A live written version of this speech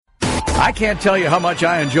I can't tell you how much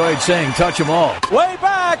I enjoyed saying touch 'em all. Way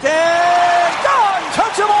back and gone!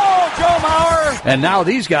 Touch 'em all, Joe Mauer! And now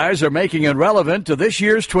these guys are making it relevant to this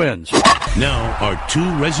year's Twins. Now, our two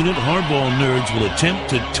resident hardball nerds will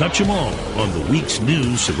attempt to touch 'em all on the week's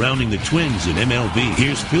news surrounding the Twins in MLB.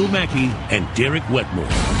 Here's Phil Mackey and Derek Wetmore.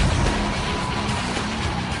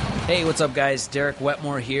 Hey, what's up, guys? Derek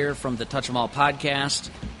Wetmore here from the Touch 'em All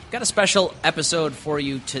podcast. Got a special episode for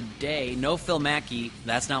you today. No Phil Mackey.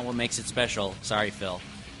 That's not what makes it special. Sorry, Phil.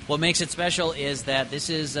 What makes it special is that this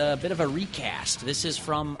is a bit of a recast. This is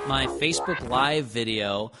from my Facebook Live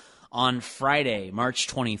video on Friday, March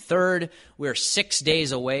 23rd. We're 6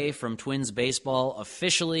 days away from Twins baseball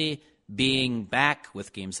officially being back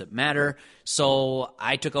with games that matter. So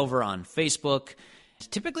I took over on Facebook.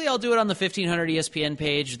 Typically, I'll do it on the 1500 ESPN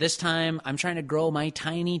page. This time, I'm trying to grow my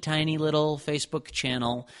tiny, tiny little Facebook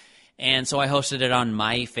channel, and so I hosted it on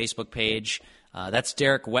my Facebook page. That's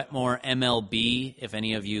Derek Wetmore MLB, if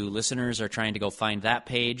any of you listeners are trying to go find that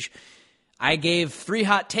page. I gave 3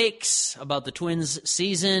 hot takes about the Twins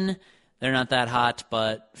season. They're not that hot,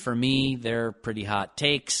 but for me, they're pretty hot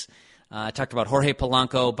takes. I talked about Jorge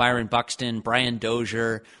Polanco, Byron Buxton, Brian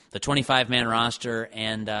Dozier, the 25-man roster,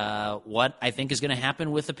 and what I think is going to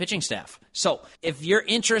happen with the pitching staff. So if you're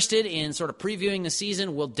interested in sort of previewing the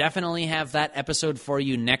season, we'll definitely have that episode for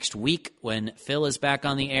you next week when Phil is back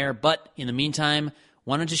on the air. But in the meantime,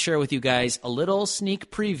 wanted to share with you guys a little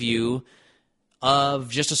sneak preview of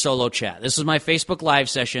just a solo chat. This was my Facebook Live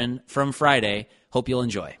session from Friday. Hope you'll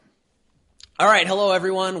enjoy. All right, hello,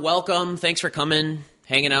 everyone. Welcome. Thanks for coming.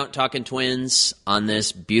 Hanging out, talking Twins on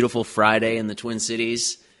this beautiful Friday in the Twin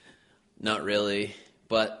Cities. Not really,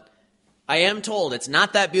 but I am told it's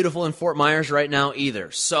not that beautiful in Fort Myers right now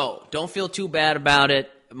either. So don't feel too bad about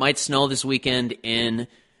it. It might snow this weekend in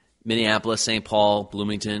Minneapolis, St. Paul,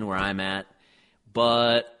 Bloomington, where I'm at.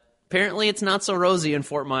 But apparently it's not so rosy in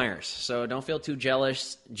Fort Myers. So don't feel too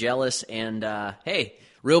jealous. And hey,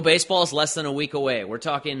 real baseball is less than a week away. We're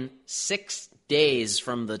talking 6 days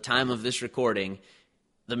from the time of this recording.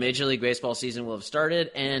 The Major League Baseball season will have started,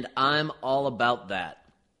 and I'm all about that.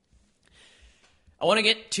 I want to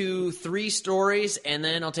get to 3 stories, and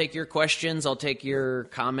then I'll take your questions, I'll take your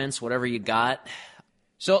comments, whatever you got.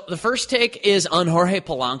 So the first take is on Jorge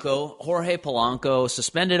Polanco. Jorge Polanco,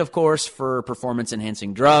 suspended, of course, for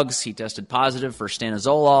performance-enhancing drugs. He tested positive for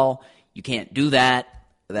stanozolol. You can't do that.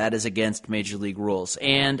 That is against Major League rules.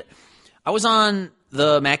 And I was on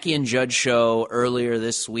the Mackey and Judd show earlier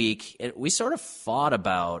this week. We sort of fought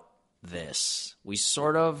about this. We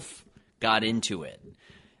sort of got into it.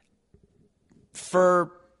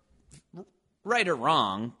 For right or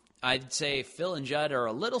wrong, I'd say Phil and Judd are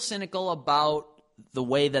a little cynical about the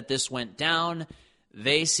way that this went down.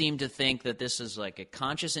 They seem to think that this is like a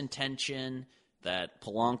conscious intention, that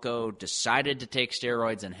Polanco decided to take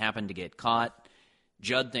steroids and happened to get caught.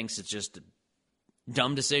 Judd thinks it's just a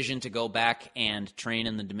dumb decision to go back and train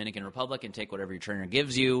in the Dominican Republic and take whatever your trainer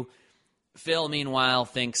gives you. Phil, meanwhile,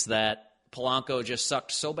 thinks that Polanco just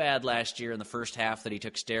sucked so bad last year in the first half that he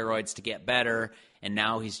took steroids to get better, and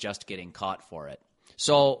now he's just getting caught for it.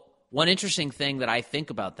 So one interesting thing that I think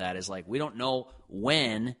about that is, like, we don't know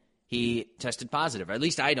when he tested positive. Or at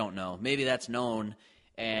least I don't know. Maybe that's known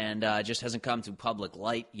and just hasn't come to public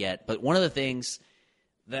light yet. But one of the things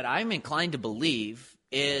that I'm inclined to believe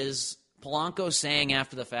is Polanco saying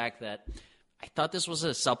after the fact that I thought this was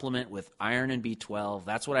a supplement with iron and B12.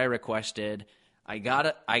 That's what I requested. I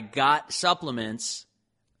got supplements,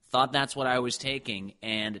 thought that's what I was taking,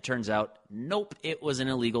 and it turns out, nope, it was an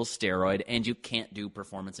illegal steroid, and you can't do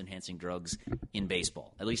performance-enhancing drugs in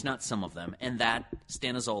baseball, at least not some of them, and that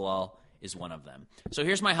stanozolol is one of them. So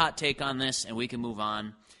here's my hot take on this, and we can move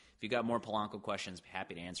on. If you got more Polanco questions,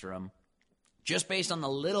 happy to answer them. Just based on the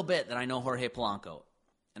little bit that I know Jorge Polanco,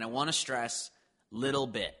 and I want to stress little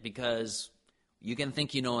bit, because you can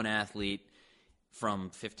think you know an athlete from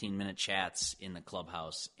 15-minute chats in the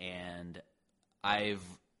clubhouse, and I've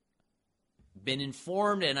been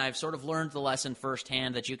informed and I've sort of learned the lesson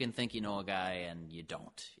firsthand that you can think you know a guy and you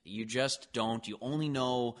don't. You just don't. You only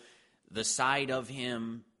know the side of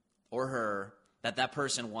him or her that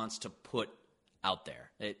person wants to put out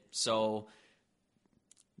there. So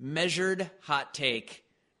measured hot take,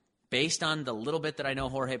 based on the little bit that I know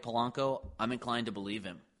Jorge Polanco, I'm inclined to believe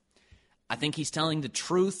him. I think he's telling the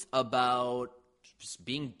truth about just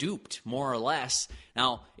being duped, more or less.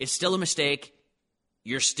 Now, it's still a mistake.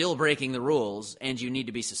 You're still breaking the rules, and you need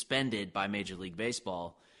to be suspended by Major League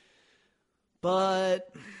Baseball.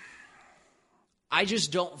 But I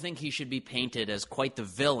just don't think he should be painted as quite the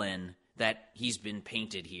villain that he's been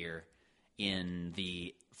painted here in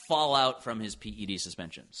the fall out from his PED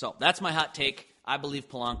suspension. So that's my hot take. I believe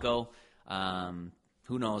Polanco.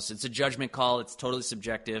 Who knows? It's a judgment call. It's totally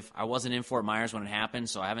subjective. I wasn't in Fort Myers when it happened,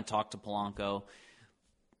 so I haven't talked to Polanco.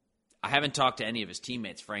 I haven't talked to any of his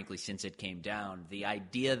teammates, frankly, since it came down. The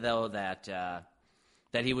idea, though, that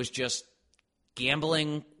he was just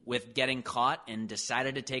gambling with getting caught and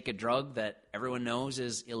decided to take a drug that everyone knows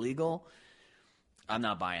is illegal, I'm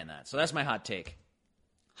not buying that. So that's my hot take.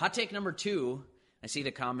 Hot take number 2, I see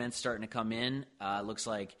the comments starting to come in. Looks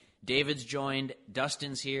like David's joined,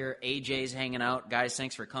 Dustin's here, AJ's hanging out. Guys,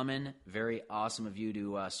 thanks for coming. Very awesome of you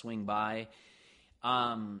to swing by.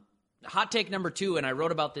 Hot take number 2, and I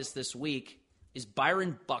wrote about this week, is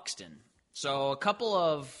Byron Buxton. So a couple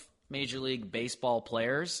of Major League Baseball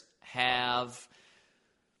players have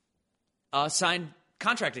signed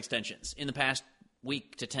contract extensions in the past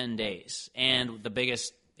week to 10 days. And the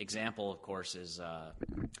biggest example, of course, is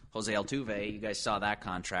Jose Altuve. You guys saw that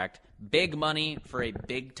contract. Big money for a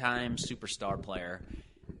big-time superstar player.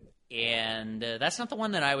 And that's not the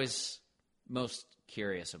one that I was most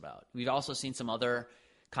curious about. We've also seen some other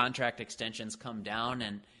contract extensions come down,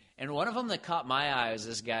 and one of them that caught my eye was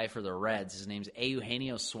this guy for the Reds. His name's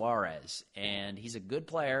Eugenio Suarez, and he's a good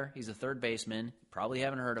player. He's a third baseman. You probably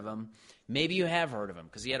haven't heard of him. Maybe you have heard of him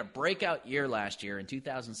because he had a breakout year last year in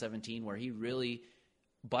 2017 where he really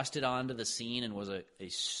busted onto the scene and was a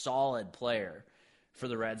solid player for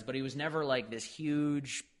the Reds, but he was never like this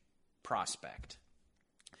huge prospect.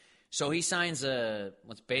 So he signs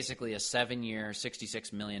what's basically a 7-year,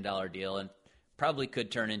 $66 million deal, and probably could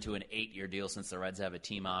turn into an 8-year deal since the Reds have a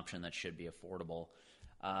team option that should be affordable.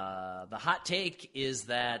 The hot take is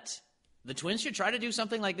that the Twins should try to do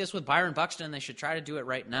something like this with Byron Buxton. They should try to do it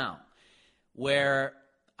right now. Where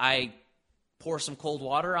I pour some cold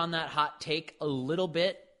water on that hot take a little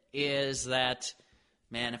bit is that,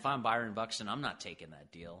 man, if I'm Byron Buxton, I'm not taking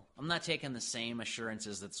that deal. I'm not taking the same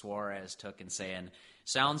assurances that Suarez took and saying,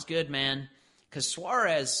 sounds good, man. Because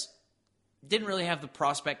Suarez didn't really have the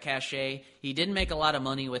prospect cachet. He didn't make a lot of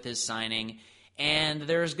money with his signing. And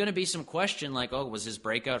there's going to be some question like, oh, was his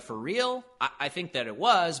breakout for real? I think that it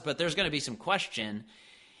was, but there's going to be some question.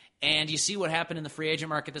 And you see what happened in the free agent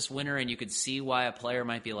market this winter, and you could see why a player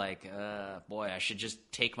might be like, boy, I should just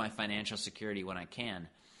take my financial security when I can.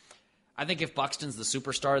 I think if Buxton's the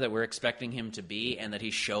superstar that we're expecting him to be and that he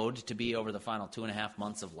showed to be over the final 2.5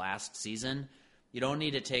 months of last season, you don't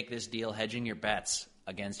need to take this deal hedging your bets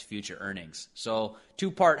against future earnings. So,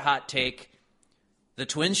 2-part hot take. The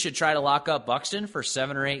Twins should try to lock up Buxton for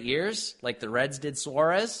 7 or 8 years, like the Reds did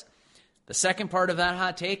Suarez. The second part of that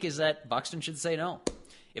hot take is that Buxton should say no.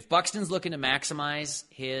 If Buxton's looking to maximize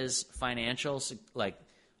his financial,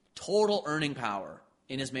 total earning power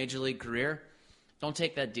in his major league career, don't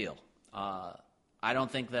take that deal. I don't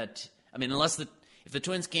think that, if the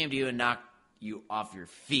Twins came to you and knocked you off your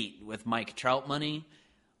feet with Mike Trout money,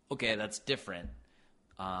 okay, that's different.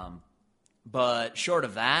 But short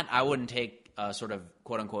of that, I wouldn't take a sort of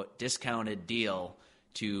quote-unquote discounted deal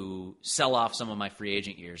to sell off some of my free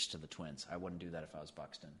agent years to the Twins. I wouldn't do that if I was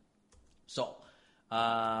Buxton. So,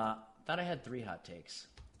 thought I had 3 hot takes.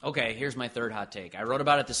 Okay, here's my third hot take. I wrote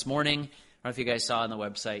about it this morning. I don't know if you guys saw it on the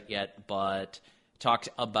website yet, but talked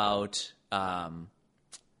about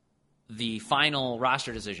the final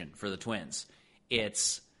roster decision for the Twins.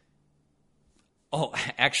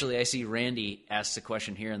 Actually, I see Randy asks a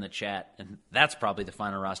question here in the chat, and that's probably the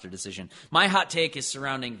final roster decision. My hot take is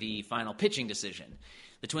surrounding the final pitching decision.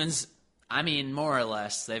 The Twins, more or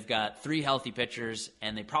less, they've got 3 healthy pitchers,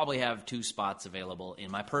 and they probably have 2 spots available,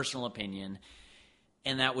 in my personal opinion,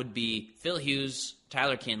 and that would be Phil Hughes,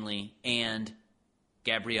 Tyler Kinley, and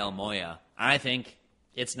Gabriel Moya. I think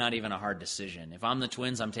it's not even a hard decision. If I'm the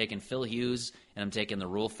Twins, I'm taking Phil Hughes, and I'm taking the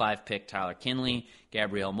Rule 5 pick Tyler Kinley.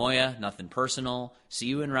 Gabriel Moya, nothing personal. See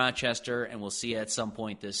you in Rochester, and we'll see you at some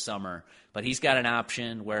point this summer. But he's got an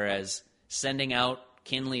option, whereas sending out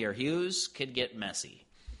Kinley or Hughes could get messy.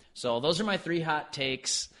 So those are my 3 hot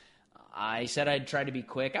takes. I said I'd try to be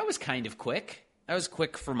quick. I was kind of quick. I was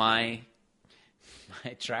quick for my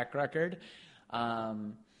track record.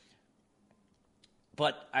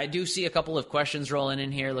 But I do see a couple of questions rolling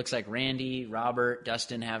in here. Looks like Randy, Robert,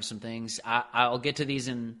 Dustin have some things. I'll get to these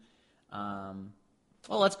in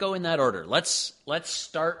let's go in that order. Let's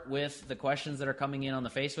start with the questions that are coming in on the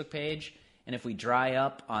Facebook page. And if we dry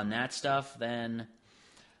up on that stuff, then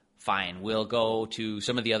fine. We'll go to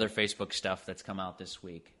some of the other Facebook stuff that's come out this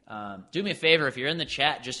week. Do me a favor. If you're in the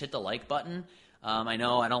chat, just hit the like button. I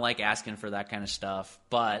know I don't like asking for that kind of stuff,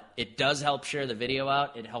 but it does help share the video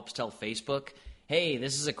out. It helps tell Facebook, hey,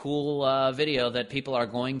 this is a cool video that people are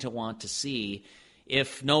going to want to see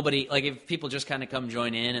if people just kind of come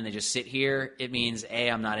join in and they just sit here, it means A,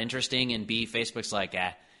 I'm not interesting, and B, Facebook's like,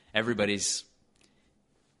 everybody's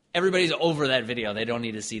over that video. They don't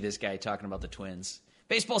need to see this guy talking about the Twins.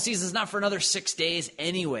 Baseball season's not for another 6 days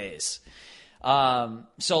anyways.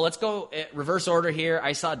 So let's go reverse order here.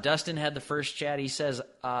 I saw Dustin had the first chat. He says,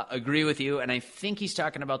 agree with you, and I think he's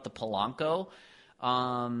talking about the Polanco,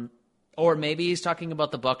 or maybe he's talking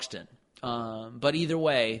about the Buxton. But either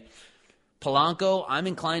way, Polanco, I'm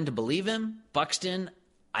inclined to believe him. Buxton,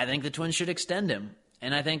 I think the Twins should extend him.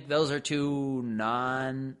 And I think those are two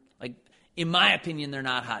in my opinion, they're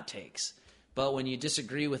not hot takes. But when you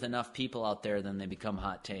disagree with enough people out there, then they become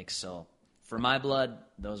hot takes. So for my blood,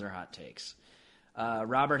 those are hot takes.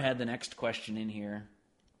 Robert had the next question in here.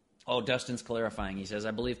 Oh, Dustin's clarifying. He says,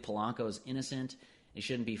 I believe Polanco is innocent. He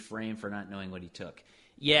shouldn't be framed for not knowing what he took.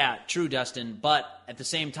 Yeah, true, Dustin. But at the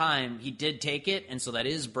same time, he did take it, and so that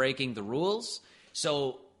is breaking the rules.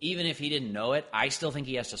 So even if he didn't know it, I still think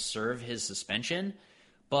he has to serve his suspension.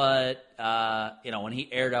 But, when he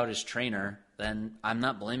aired out his trainer, then I'm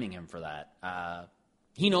not blaming him for that.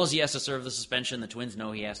 He knows he has to serve the suspension. The Twins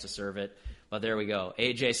know he has to serve it. But there we go.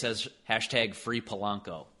 AJ says, hashtag free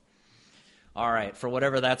Polanco. All right, for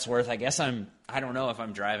whatever that's worth, I guess I don't know if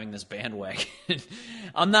I'm driving this bandwagon.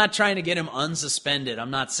 I'm not trying to get him unsuspended.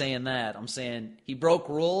 I'm not saying that. I'm saying he broke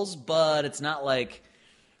rules, but it's not like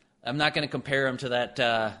I'm not going to compare him to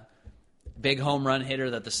that big home run hitter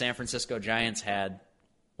that the San Francisco Giants had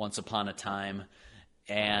once upon a time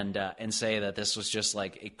and say that this was just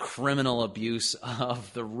like a criminal abuse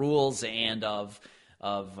of the rules and of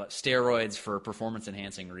steroids for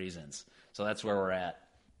performance-enhancing reasons. So that's where we're at.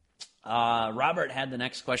 Robert had the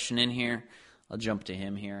next question in here. I'll jump to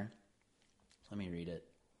him here. Let me read it.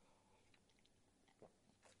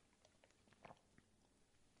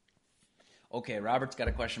 Okay, Robert's got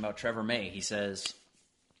a question about Trevor May. He says,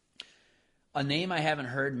 a name I haven't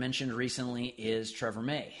heard mentioned recently is Trevor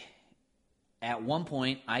May. At one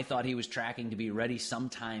point, I thought he was tracking to be ready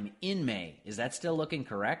sometime in May. Is that still looking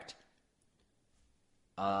correct?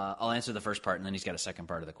 I'll answer the first part, and then he's got a second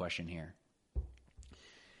part of the question here.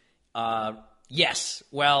 Yes.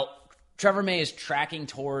 Well, Trevor May is tracking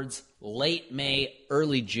towards late May,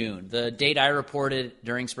 early June. The date I reported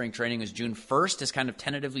during spring training was June 1st, is kind of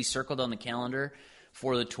tentatively circled on the calendar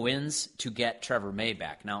for the Twins to get Trevor May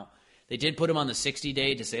back. Now, they did put him on the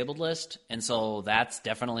 60-day disabled list, and so that's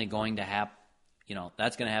definitely going to have,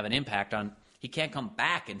 that's going to have an impact on. He can't come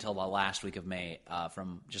back until the last week of May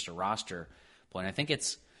from just a roster point. I think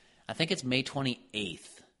it's May 28th.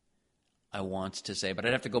 I want to say, but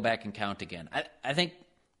I'd have to go back and count again. I think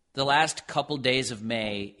the last couple days of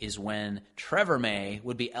May is when Trevor May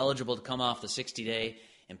would be eligible to come off the 60-day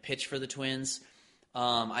and pitch for the Twins.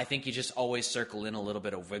 I think you just always circle in a little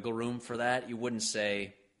bit of wiggle room for that. You wouldn't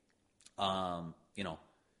say,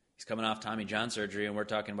 he's coming off Tommy John surgery and we're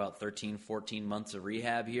talking about 13, 14 months of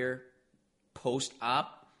rehab here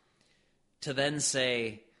post-op to then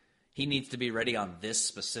say he needs to be ready on this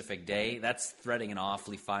specific day. That's threading an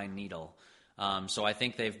awfully fine needle. So I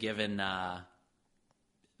think they've given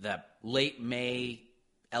that late May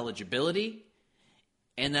eligibility,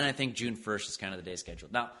 and then I think June 1st is kind of the day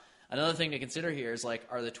scheduled. Now, another thing to consider here is,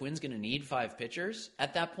 are the Twins going to need 5 pitchers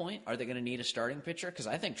at that point? Are they going to need a starting pitcher? Because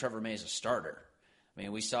I think Trevor May is a starter. I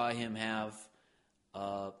mean, we saw him have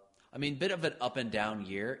bit of an up-and-down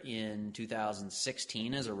year in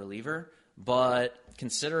 2016 as a reliever, but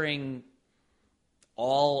considering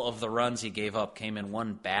all of the runs he gave up came in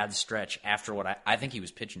one bad stretch after what I think he was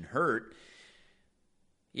pitching hurt.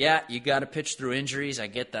 Yeah, you got to pitch through injuries. I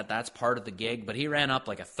get that. That's part of the gig. But he ran up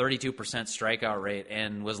like a 32% strikeout rate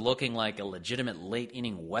and was looking like a legitimate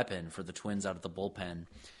late-inning weapon for the Twins out of the bullpen.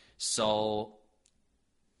 So,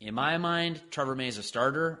 in my mind, Trevor May is a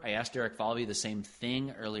starter. I asked Derek Falvey the same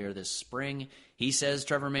thing earlier this spring. He says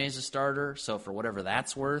Trevor May is a starter. So, for whatever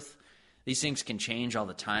that's worth, these things can change all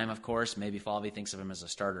the time, of course. Maybe Falvey thinks of him as a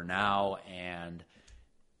starter now, and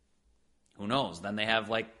who knows? Then they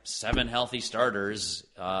have 7 healthy starters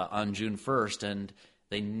on June 1st, and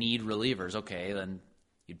they need relievers. Okay, then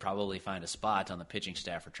you'd probably find a spot on the pitching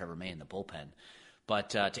staff for Trevor May in the bullpen.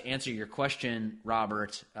 But to answer your question,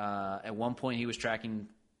 Robert, at one point he was tracking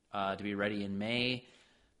to be ready in May.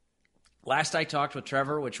 Last I talked with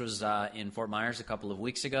Trevor, which was in Fort Myers a couple of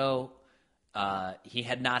weeks ago, he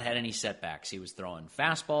had not had any setbacks. He was throwing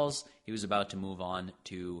fastballs. He was about to move on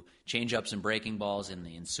to changeups and breaking balls in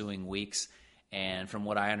the ensuing weeks. And from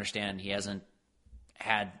what I understand, he hasn't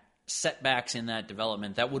had setbacks in that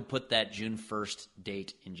development that would put that June 1st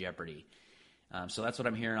date in jeopardy. So that's what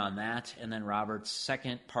I'm hearing on that. And then Robert's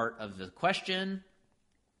second part of the question.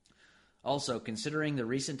 Also, considering the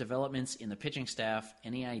recent developments in the pitching staff,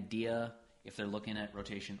 any idea if they're looking at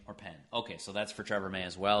rotation or pen? Okay, so that's for Trevor May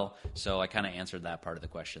as well. So I kind of answered that part of the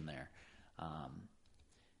question there.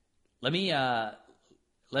 Let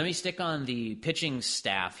me stick on the pitching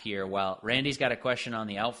staff here. Well, Randy's got a question on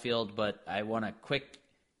the outfield, but I want to quick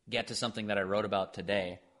get to something that I wrote about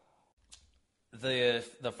today. The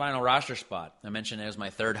final roster spot. I mentioned it was my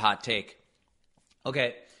third hot take.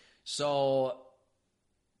 Okay, so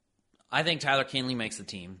I think Tyler Kinley makes the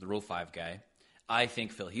team, the Rule 5 guy. I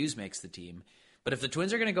think Phil Hughes makes the team. But if the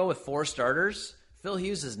Twins are going to go with 4 starters, Phil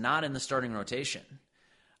Hughes is not in the starting rotation.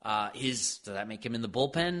 Does that make him in the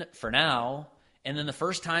bullpen for now? And then the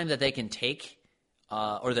first time that they can take,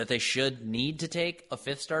 or that they should need to take a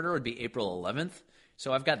 5th starter would be April 11th.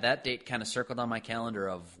 So I've got that date kind of circled on my calendar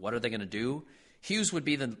of what are they going to do. Hughes would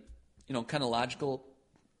be the, kind of logical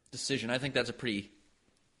decision. I think that's a pretty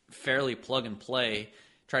fairly plug and play.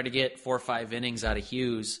 Try to get 4 or 5 innings out of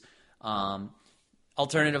Hughes.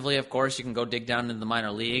 Alternatively, of course, you can go dig down into the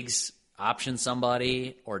minor leagues, option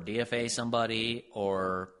somebody, or DFA somebody,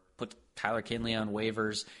 or put Tyler Kinley on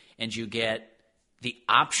waivers, and you get the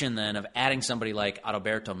option then of adding somebody like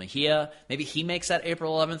Adalberto Mejia. Maybe he makes that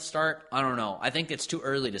April 11th start. I don't know. I think it's too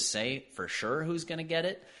early to say for sure who's going to get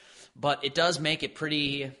it, but it does make it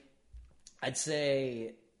pretty, I'd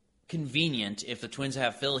say, convenient if the Twins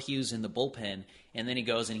have Phil Hughes in the bullpen, and then he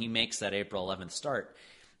goes and he makes that April 11th start.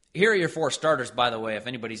 Here are your 4 starters, by the way, if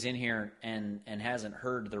anybody's in here and hasn't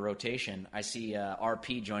heard the rotation. I see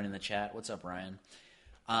RP joining the chat. What's up, Ryan?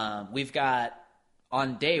 We've got,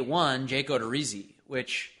 on day 1, Jake Odorizzi,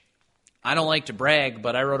 which I don't like to brag,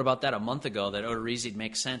 but I wrote about that a month ago, that Odorizzi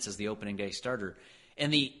makes sense as the opening day starter.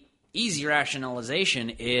 And the easy rationalization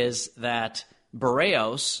is that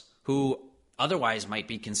Barrios, who otherwise might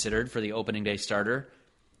be considered for the opening day starter,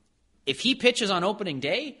 if he pitches on opening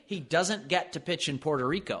day, he doesn't get to pitch in Puerto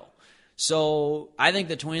Rico. So I think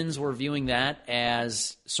the Twins were viewing that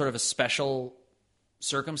as sort of a special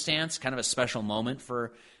circumstance, kind of a special moment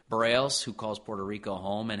for Barrios, who calls Puerto Rico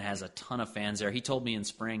home and has a ton of fans there. He told me in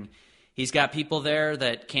spring he's got people there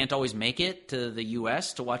that can't always make it to the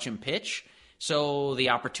U.S. to watch him pitch. So the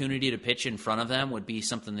opportunity to pitch in front of them would be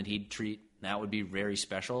something that he'd treat. That would be very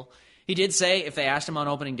special. He did say if they asked him on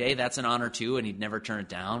opening day, that's an honor too, and he'd never turn it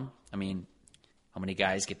down. I mean, how many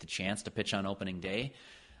guys get the chance to pitch on opening day?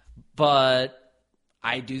 But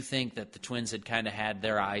I do think that the Twins had kind of had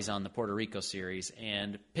their eyes on the Puerto Rico series,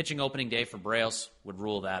 and pitching opening day for Barrios would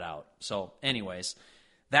rule that out. So anyways,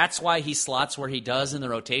 that's why he slots where he does in the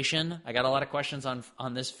rotation. I got a lot of questions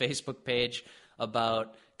on this Facebook page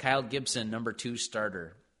about Kyle Gibson, number 2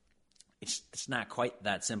 starter. It's not quite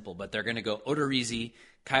that simple, but they're going to go Odorizzi,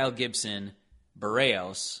 Kyle Gibson,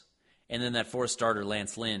 Barrios, and then that 4th starter,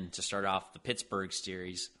 Lance Lynn, to start off the Pittsburgh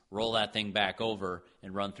series, roll that thing back over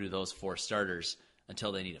and run through those 4 starters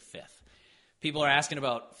until they need a 5th. People are asking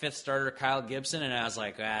about 5th starter Kyle Gibson, and I was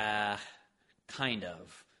like, kind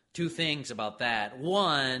of. 2 things about that.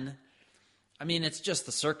 One, I mean, it's just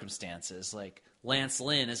the circumstances. Like, Lance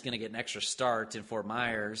Lynn is going to get an extra start in Fort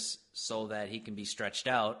Myers so that he can be stretched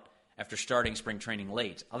out after starting spring training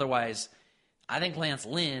late. Otherwise, I think Lance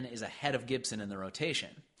Lynn is ahead of Gibson in the rotation.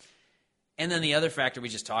 And then the other factor we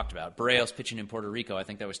just talked about, Barrios pitching in Puerto Rico, I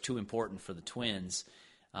think that was too important for the Twins.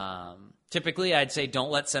 Typically, I'd say don't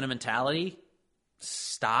let sentimentality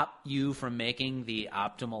stop you from making the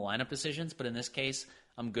optimal lineup decisions, but in this case,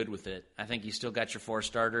 I'm good with it. I think you still got your 4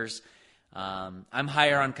 starters. I'm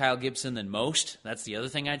higher on Kyle Gibson than most. That's the other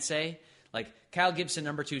thing I'd say. Like, Kyle Gibson,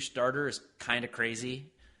 number 2 starter, is kind of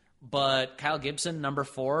crazy. But Kyle Gibson, number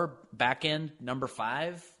 4, back end, number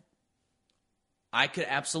 5, I could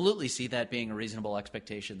absolutely see that being a reasonable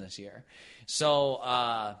expectation this year. So,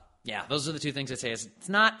 yeah, those are the 2 things I'd say. It's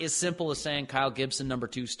not as simple as saying Kyle Gibson, number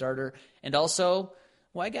 2 starter. And also,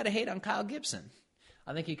 why got to hate on Kyle Gibson?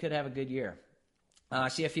 I think he could have a good year. I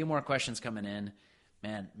see a few more questions coming in.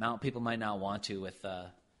 Man, people might not want to with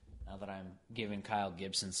now that I'm giving Kyle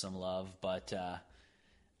Gibson some love. But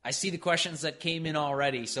I see the questions that came in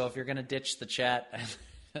already. So if you're going to ditch the chat,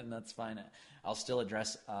 that's fine. I'll still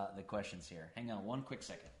address the questions here. Hang on one quick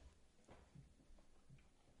second.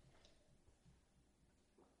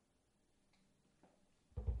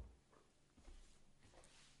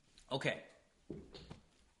 Okay.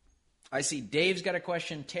 I see Dave's got a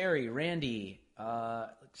question. Terry, Randy,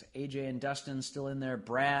 AJ and Dustin still in there.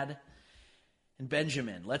 Brad and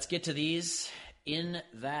Benjamin. Let's get to these in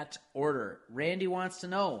that order. Randy wants to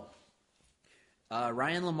know,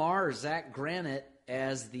 Ryan Lamar or Zach Granite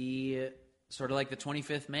as the sort of like the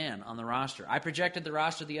 25th man on the roster. I projected the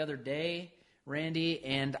roster the other day, Randy,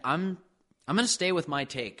 and I'm I'm going to stay with my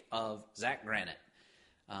take of Zach Granite.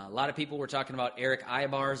 A lot of people were talking about Eric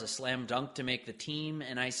Ibar as a slam dunk to make the team,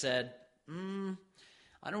 and I said,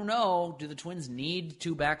 I don't know. Do the Twins need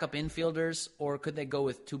 2 backup infielders, or could they go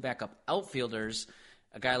with 2 backup outfielders?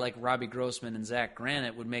 A guy like Robbie Grossman and Zach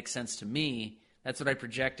Granite would make sense to me. That's what I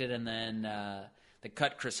projected, and then they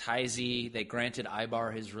cut Chris Heisey. They granted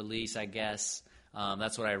Ibar his release, I guess.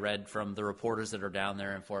 That's what I read from the reporters that are down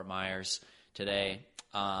there in Fort Myers today.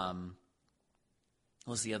 What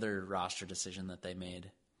was the other roster decision that they made?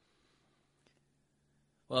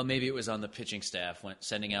 Well, maybe it was on the pitching staff,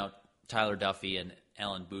 sending out Tyler Duffy and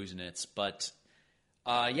Alan Busenitz. But,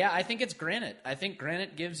 I think it's Granite. I think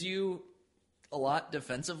Granite gives you a lot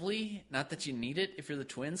defensively. Not that you need it if you're the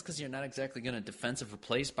Twins, because you're not exactly going to defensive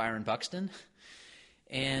replace Byron Buxton.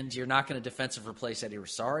 And you're not going to defensive replace Eddie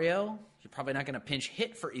Rosario. You're probably not going to pinch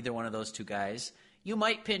hit for either one of those 2 guys. You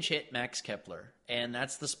might pinch hit Max Kepler. And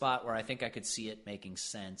that's the spot where I think I could see it making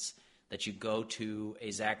sense that you go to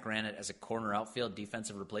a Zach Granite as a corner outfield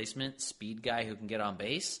defensive replacement, speed guy who can get on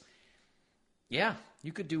base. Yeah,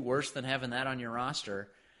 you could do worse than having that on your roster.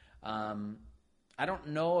 I don't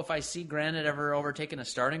know if I see Granite ever overtaking a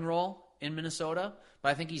starting role in Minnesota, but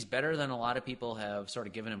I think he's better than a lot of people have sort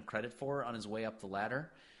of given him credit for on his way up the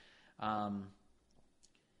ladder.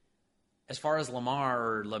 As far as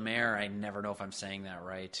Lamar or Lemaire, I never know if I'm saying that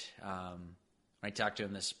right. When I talked to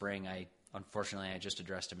him this spring, unfortunately, I just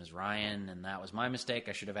addressed him as Ryan, and that was my mistake.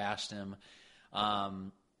 I should have asked him.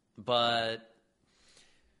 But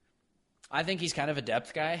I think he's kind of a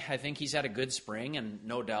depth guy. I think he's had a good spring, and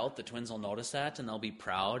no doubt the Twins will notice that, and they'll be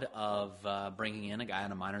proud of bringing in a guy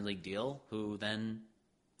on a minor league deal who then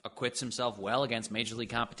acquits himself well against major league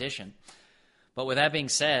competition. But with that being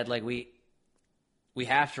said, we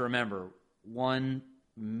have to remember one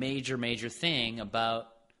major thing about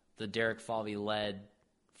the Derek Falvey-led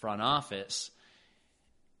front office,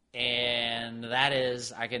 and that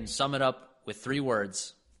is, I can sum it up with 3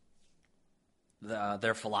 words: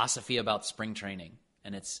 their philosophy about spring training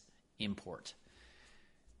and its import.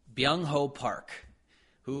 Byung-Ho Park,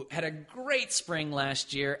 who had a great spring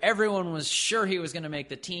last year. Everyone was sure he was going to make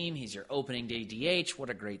the team. He's your opening day DH. What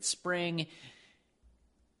a great spring.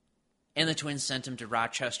 And the Twins sent him to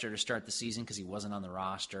Rochester to start the season because he wasn't on the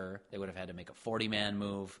roster. They would have had to make a 40-man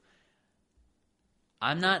move.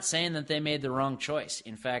 I'm not saying that they made the wrong choice.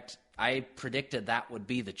 In fact, I predicted that would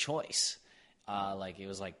be the choice. It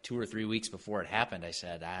was 2 or 3 weeks before it happened. I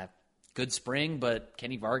said, good spring, but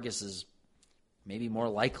Kenny Vargas is maybe more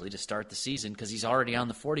likely to start the season because he's already on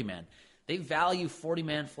the 40-man. They value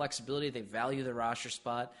 40-man flexibility. They value the roster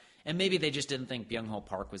spot. And maybe they just didn't think Byung-Ho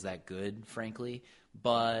Park was that good, frankly.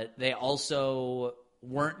 But they also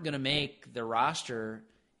weren't going to make the roster,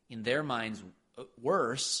 in their minds,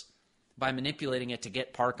 worse by manipulating it to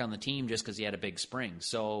get Park on the team just because he had a big spring.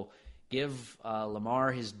 So give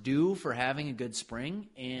Lamar his due for having a good spring,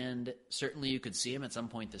 and certainly you could see him at some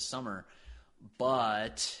point this summer.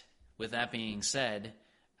 But with that being said,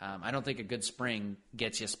 I don't think a good spring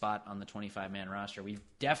gets you a spot on the 25-man roster. We've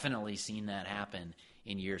definitely seen that happen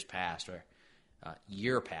in years past, or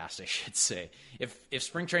year past, I should say. If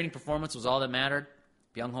spring training performance was all that mattered,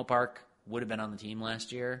 Byung-Ho Park would have been on the team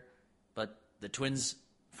last year. But the Twins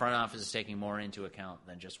front office is taking more into account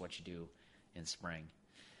than just what you do in spring.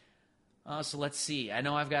 So let's see. I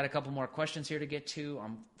know I've got a couple more questions here to get to.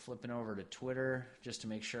 I'm flipping over to Twitter just to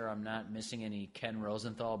make sure I'm not missing any Ken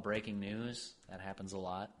Rosenthal breaking news. That happens a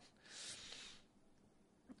lot.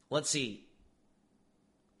 Let's see.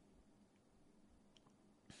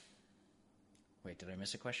 Wait, did I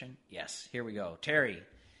miss a question? Yes, here we go. Terry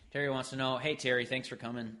wants to know, hey, Terry, thanks for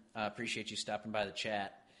coming. Appreciate you stopping by the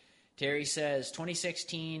chat. Terry says,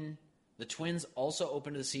 2016, the Twins also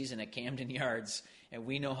opened the season at Camden Yards, and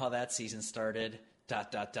we know how that season started, ...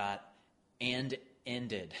 and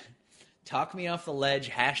ended. Talk me off the ledge,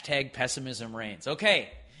 #pessimism reigns. Okay,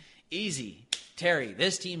 easy. Terry,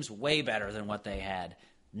 this team's way better than what they had.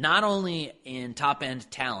 Not only in top-end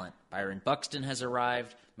talent, Byron Buxton has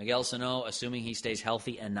arrived. Miguel Sano, assuming he stays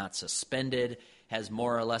healthy and not suspended, has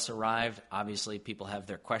more or less arrived. Obviously, people have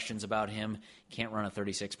their questions about him. Can't run a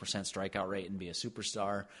 36% strikeout rate and be a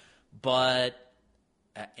superstar.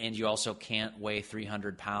 And you also can't weigh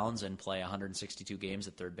 300 pounds and play 162 games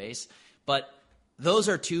at third base. But those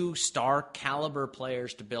are 2 star-caliber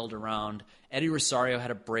players to build around. Eddie Rosario had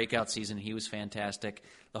a breakout season. He was fantastic.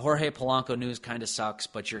 The Jorge Polanco news kind of sucks,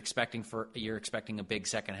 but you're expecting a big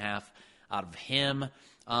second half out of him.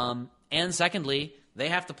 And secondly, they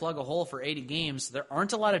have to plug a hole for 80 games. There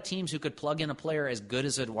aren't a lot of teams who could plug in a player as good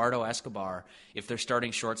as Eduardo Escobar if their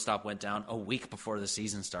starting shortstop went down a week before the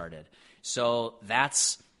season started. So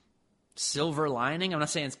that's silver lining. I'm not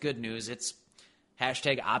saying it's good news. It's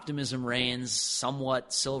hashtag optimism reigns,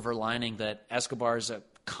 somewhat silver lining that Escobar's a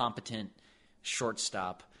competent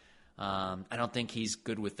shortstop. I don't think he's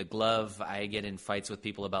good with the glove. I get in fights with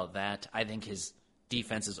people about that. I think his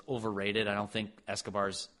defense is overrated. I don't think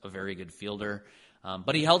Escobar's a very good fielder.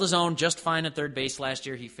 But he held his own just fine at third base last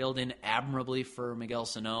year. He filled in admirably for Miguel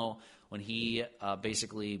Sano when he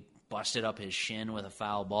basically busted up his shin with a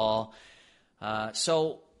foul ball.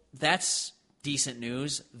 So that's decent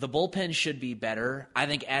news. The bullpen should be better. I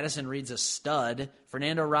think Addison Reed's a stud.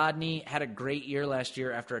 Fernando Rodney had a great year last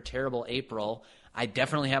year after a terrible April. I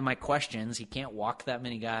definitely have my questions. He can't walk that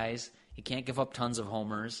many guys. He can't give up tons of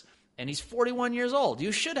homers. And he's 41 years old.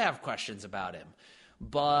 You should have questions about him.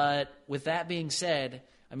 But with that being said,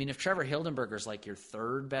 I mean, if Trevor Hildenberger's like your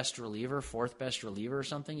third best reliever, fourth best reliever or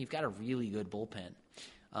something, you've got a really good bullpen.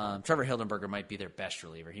 Trevor Hildenberger might be their best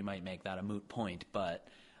reliever. He might make that a moot point. But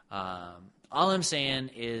all I'm saying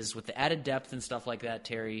is with the added depth and stuff like that,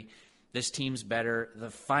 Terry, this team's better. The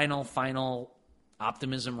final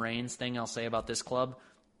optimism reigns thing I'll say about this club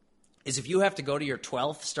is if you have to go to your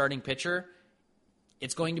 12th starting pitcher,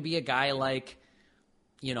 it's going to be a guy like,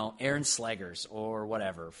 Aaron Slegers or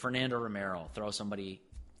whatever, Fernando Romero, throw somebody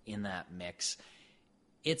in that mix.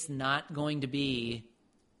 It's not going to be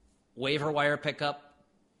waiver wire pickup,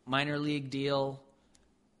 minor league deal,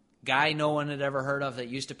 guy no one had ever heard of that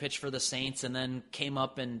used to pitch for the Saints and then came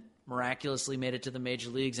up and miraculously made it to the major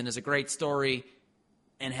leagues and is a great story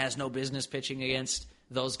and has no business pitching against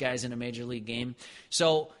those guys in a major league game.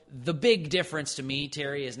 So the big difference to me,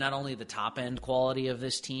 Terry, is not only the top-end quality of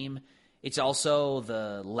this team, it's also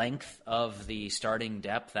the length of the starting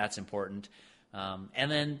depth. That's important.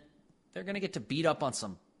 And then they're going to get to beat up on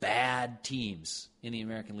some bad teams in the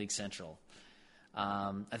American League Central.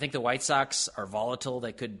 I think the White Sox are volatile.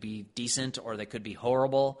 They could be decent or they could be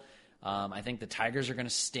horrible. I think the Tigers are going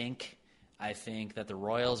to stink. I think that the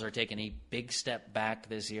Royals are taking a big step back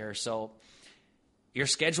this year. So your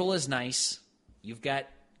schedule is nice. You've got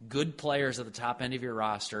good players at the top end of your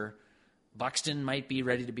roster. Buxton might be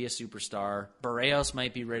ready to be a superstar. Barrios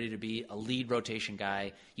might be ready to be a lead rotation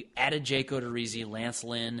guy. You added Jake Odorizzi, Lance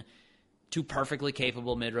Lynn, two perfectly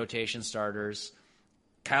capable mid-rotation starters.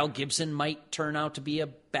 Kyle Gibson might turn out to be a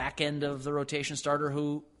back end of the rotation starter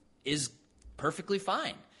who is perfectly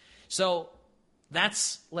fine. So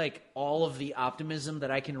that's like all of the optimism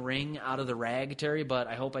that I can wring out of the rag, Terry, but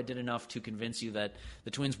I hope I did enough to convince you that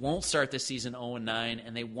the Twins won't start this season 0-9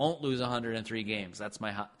 and they won't lose 103 games. That's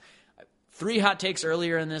my 3 hot takes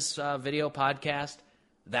earlier in this video podcast.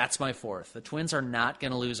 That's my fourth. The Twins are not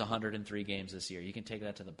going to lose 103 games this year. You can take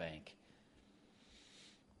that to the bank.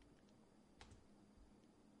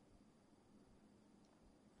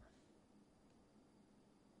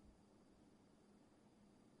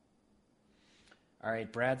 All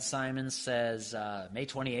right, Brad Simon says, May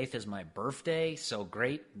 28th is my birthday, so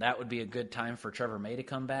great. That would be a good time for Trevor May to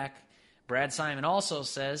come back. Brad Simon also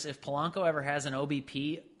says, if Polanco ever has an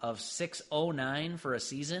OBP of 609 for a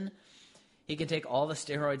season, he can take all the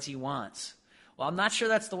steroids he wants. Well, I'm not sure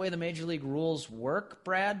that's the way the Major League rules work,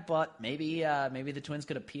 Brad, but maybe the Twins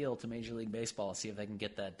could appeal to Major League Baseball and see if they can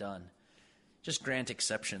get that done. Just grant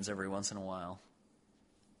exceptions every once in a while.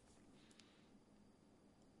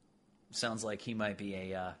 Sounds like he might be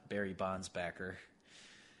a Barry Bonds backer.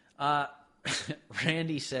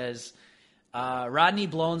 Randy says, Rodney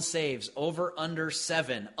blown saves, over, under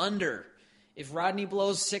 7. Under. If Rodney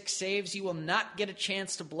blows 6 saves, he will not get a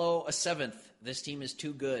chance to blow a 7th. This team is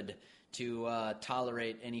too good to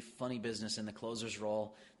tolerate any funny business in the closer's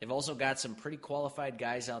role. They've also got some pretty qualified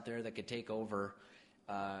guys out there that could take over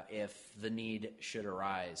if the need should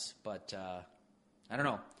arise. But I don't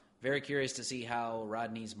know. Very curious to see how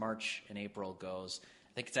Rodney's March and April goes.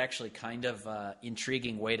 I think it's actually kind of an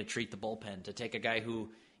intriguing way to treat the bullpen, to take a guy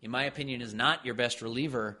who, in my opinion, is not your best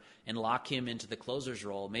reliever and lock him into the closer's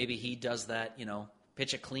role. Maybe he does that,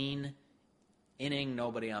 pitch a clean inning,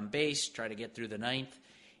 nobody on base, try to get through the 9th.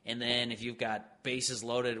 And then if you've got bases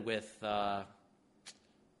loaded with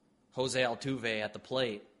Jose Altuve at the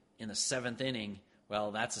plate in the 7th inning,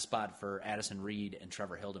 well, that's a spot for Addison Reed and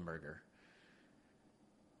Trevor Hildenberger.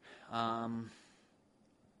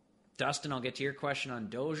 Dustin, I'll get to your question on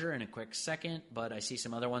Dozier in a quick second, but I see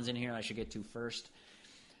some other ones in here I should get to first.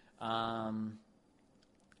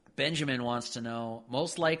 Benjamin wants to know,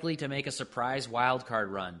 most likely to make a surprise wild card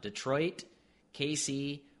run, Detroit,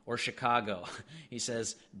 KC, or Chicago? He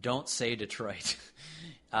says, don't say Detroit.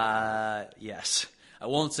 Yes, I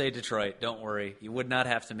won't say Detroit. Don't worry. You would not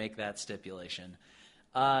have to make that stipulation.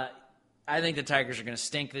 I think the Tigers are going to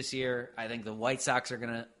stink this year. I think the White Sox are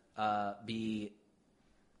going to be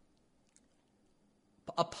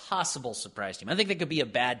a possible surprise team. I think they could be a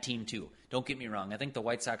bad team too. Don't get me wrong. I think the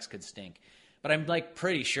White Sox could stink. But I'm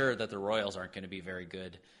pretty sure that the Royals aren't going to be very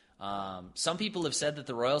good. Some people have said that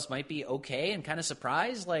the Royals might be okay and kind of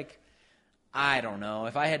surprised. I don't know.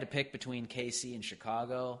 If I had to pick between KC and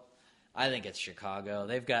Chicago, I think it's Chicago.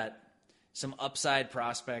 They've got some upside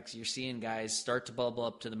prospects. You're seeing guys start to bubble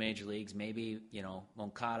up to the major leagues. Maybe,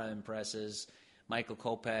 Moncada impresses, Michael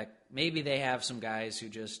Kopech. Maybe they have some guys who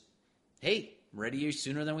just, hey, ready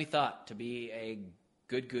sooner than we thought to be a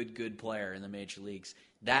good player in the major leagues.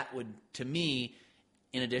 That would, to me,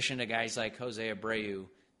 in addition to guys like Jose Abreu,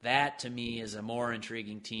 that to me is a more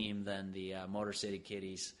intriguing team than the Motor City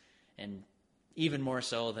Kitties, and even more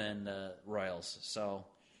so than the Royals. So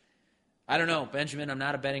I don't know, Benjamin. I'm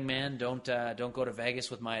not a betting man. Don't go to Vegas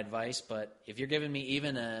with my advice. But if you're giving me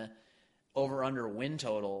even a over/under win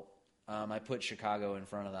total, I put Chicago in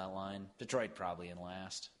front of that line. Detroit probably in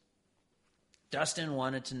last. Dustin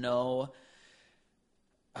wanted to know,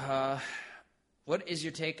 what is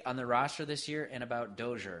your take on the roster this year and about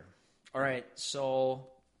Dozier? All right, so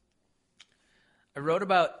I wrote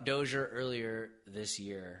about Dozier earlier this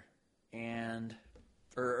year or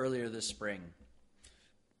earlier this spring.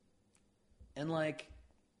 And,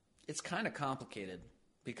 it's kind of complicated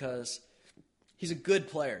because he's a good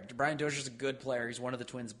player. Brian Dozier's a good player. He's one of the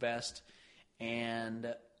Twins' best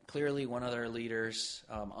and clearly one of their leaders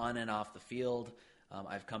on and off the field.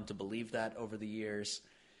 I've come to believe that over the years.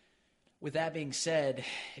 With that being said,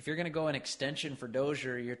 if you're going to go an extension for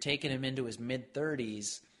Dozier, you're taking him into his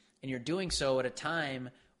mid-30s, and you're doing so at a time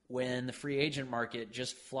when the free agent market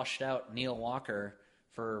just flushed out Neil Walker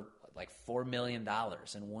for $4 million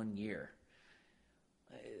in 1 year.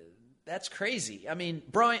 That's crazy. I mean,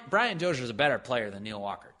 Brian Dozier is a better player than Neil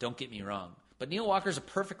Walker. Don't get me wrong. But Neil Walker's a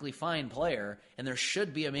perfectly fine player, and there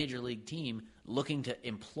should be a major league team looking to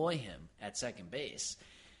employ him at second base.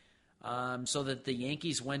 So that the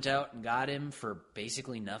Yankees went out and got him for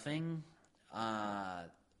basically nothing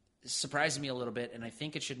surprised me a little bit, and I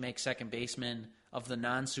think it should make second basemen of the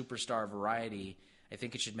non-superstar variety, I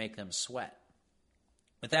think it should make them sweat.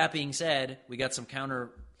 With that being said, we got some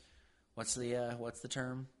what's the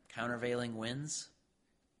term? Countervailing wins?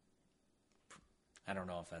 I don't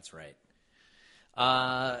know if that's right.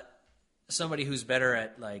 Somebody who's better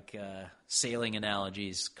at sailing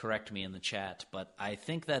analogies, correct me in the chat, but I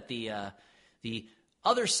think that the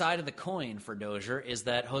other side of the coin for Dozier is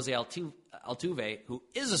that Jose Altuve, who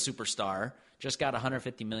is a superstar, just got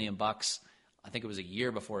 $150 million. I think it was a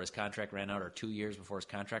year before his contract ran out or 2 years before his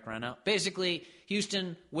contract ran out. Basically,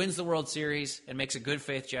 Houston wins the World Series and makes a good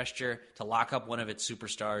faith gesture to lock up one of its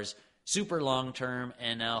superstars, super long term,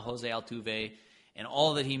 and now Jose Altuve and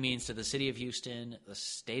all that he means to the city of Houston, the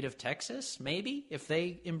state of Texas, maybe, if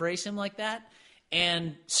they embrace him like that,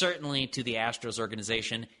 and certainly to the Astros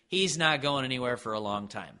organization. He's not going anywhere for a long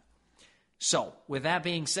time. So, with that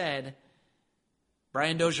being said,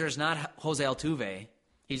 Brian Dozier is not Jose Altuve.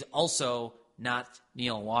 He's also not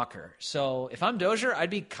Neil Walker. So, if I'm Dozier, I'd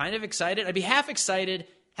be kind of excited. I'd be half excited,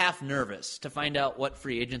 half nervous to find out what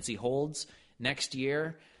free agency holds next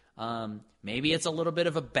year. Maybe it's a little bit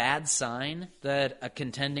of a bad sign that a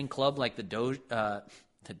contending club like the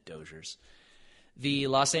Doziers, the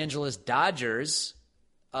Los Angeles Dodgers,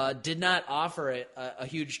 did not offer a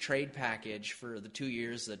huge trade package for the 2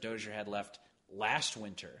 years that Dozier had left last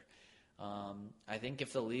winter. I think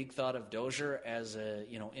if the league thought of Dozier as an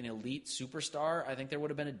elite superstar, I think there would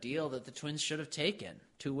have been a deal that the Twins should have taken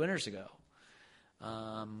 2 winters ago.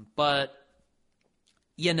 But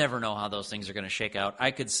you never know how those things are going to shake out.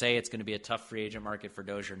 I could say it's going to be a tough free agent market for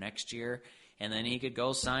Dozier next year, and then he could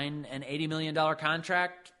go sign an $80 million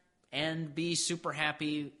contract and be super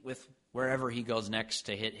happy with wherever he goes next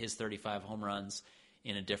to hit his 35 home runs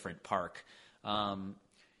in a different park.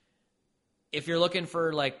 If you're looking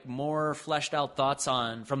for more fleshed out thoughts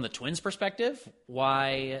from the Twins' perspective,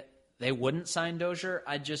 why they wouldn't sign Dozier,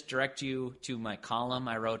 I'd just direct you to my column.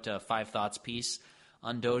 I wrote a 5 thoughts piece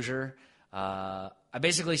on Dozier. I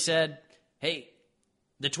basically said, hey,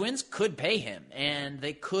 the Twins could pay him, and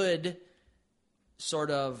they could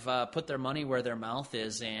sort of put their money where their mouth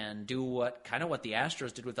is and do what the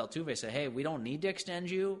Astros did with Altuve. Say, hey, we don't need to extend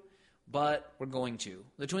you, but we're going to.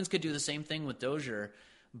 The Twins could do the same thing with Dozier,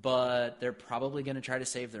 but they're probably going to try to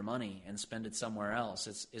save their money and spend it somewhere else,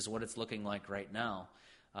 is what it's looking like right now.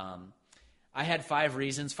 I had 5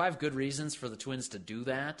 good reasons for the Twins to do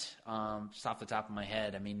that. Just off the top of my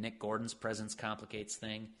head, I mean, Nick Gordon's presence complicates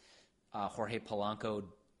things. Jorge Polanco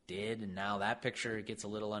did, and now that picture gets a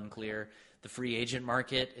little unclear. The free agent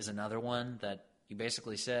market is another one that you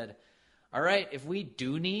basically said, all right, if we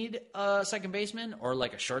do need a second baseman or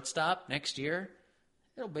a shortstop next year,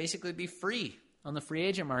 it'll basically be free on the free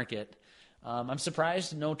agent market. I'm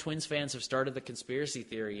surprised no Twins fans have started the conspiracy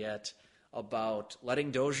theory yet about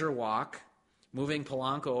letting Dozier walk, moving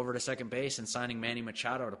Polanco over to second base, and signing Manny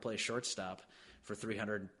Machado to play shortstop for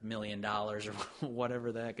 $300 million or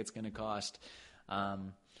whatever the heck it's going to cost.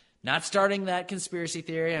 Not starting that conspiracy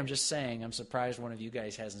theory. I'm just saying I'm surprised one of you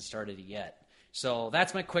guys hasn't started it yet. So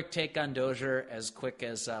that's my quick take on Dozier, as quick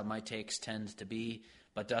as my takes tend to be.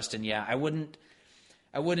 But Dustin, yeah, I wouldn't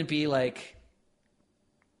be like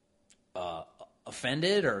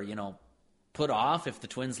offended or put off if the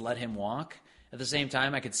Twins let him walk. At the same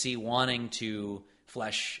time, I could see wanting to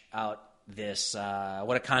flesh out this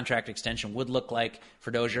what a contract extension would look like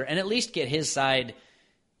for Dozier, and at least get his side,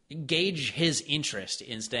 gauge his interest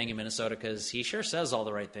in staying in Minnesota, because he sure says all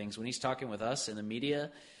the right things when he's talking with us in the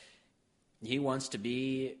media. He wants to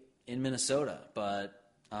be in Minnesota, but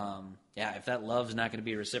if that love's not going to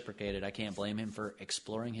be reciprocated, I can't blame him for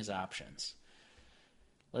exploring his options.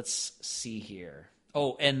 Let's see here.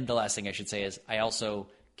 Oh, and the last thing I should say is I also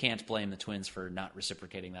can't blame the Twins for not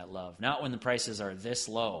reciprocating that love. Not when the prices are this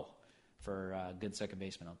low for good second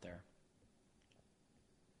baseman out there.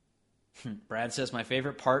 Brad says, my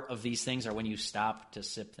favorite part of these things are when you stop to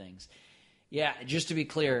sip things. Yeah, just to be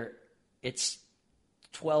clear, it's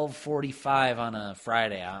 12:45 on a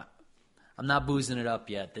Friday. I'm not boozing it up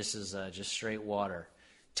yet. This is just straight water.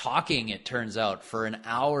 Talking, it turns out, for an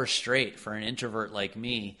hour straight for an introvert like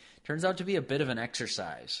me, turns out to be a bit of an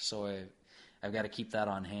exercise. So I've got to keep that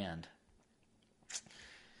on hand.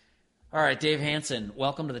 All right, Dave Hansen,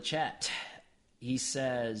 welcome to the chat. He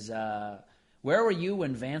says, where were you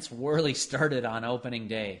when Vance Worley started on opening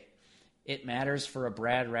day? It matters for a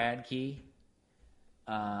Brad Radke,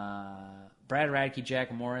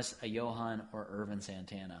 Jack Morris, a Johan, or Irvin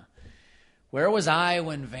Santana. Where was I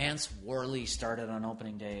when Vance Worley started on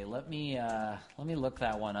opening day? Let me look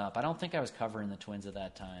that one up. I don't think I was covering the Twins at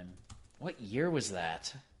that time. What year was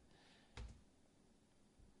that?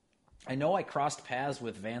 I know I crossed paths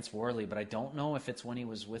with Vance Worley, but I don't know if it's when he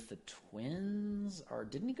was with the Twins, or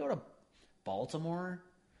didn't he go to Baltimore?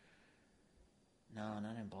 No,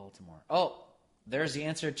 not in Baltimore. Oh, there's the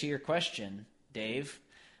answer to your question, Dave.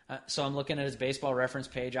 So I'm looking at his baseball reference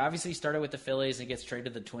page. Obviously, he started with the Phillies and gets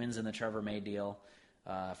traded to the Twins in the Trevor May deal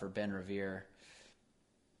for Ben Revere.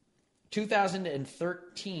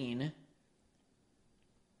 2013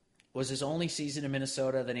 was his only season in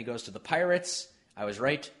Minnesota. Then he goes to the Pirates. I was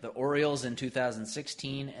right. The Orioles in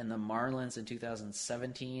 2016 and the Marlins in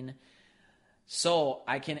 2017. So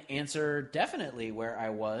I can answer definitely where I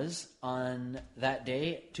was on that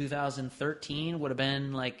day. 2013 would have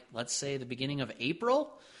been let's say the beginning of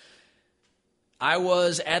April. I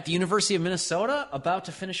was at the University of Minnesota about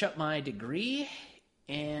to finish up my degree,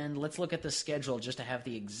 and let's look at the schedule just to have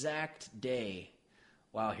the exact day.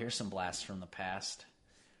 Wow, here's some blasts from the past.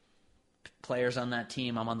 Players on that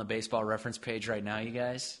team, I'm on the baseball reference page right now, you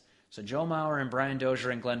guys. So Joe Mauer and Brian Dozier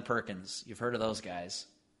and Glenn Perkins. You've heard of those guys.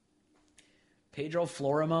 Pedro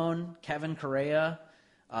Florimon, Kevin Correa,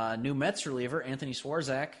 new Mets reliever Anthony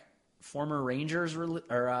Swarzak, former Rangers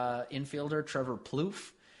infielder Trevor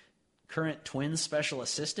Plouffe, current Twins special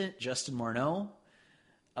assistant Justin Morneau.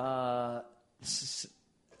 Can't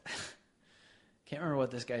remember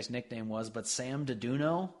what this guy's nickname was, but Sam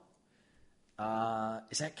Deduno.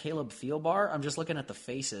 Is that Caleb Thielbar? I'm just looking at the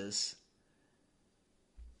faces.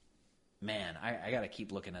 Man, I got to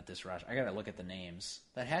keep looking at this rush. I got to look at the names.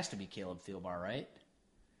 That has to be Caleb Thielbar, right?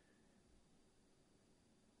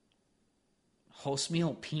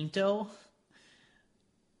 Josmiel Pinto?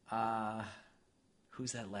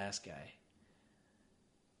 Who's that last guy?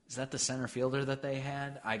 Is that the center fielder that they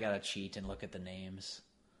had? I got to cheat and look at the names.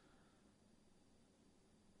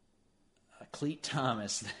 Cleet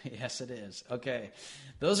Thomas. Yes, it is. Okay.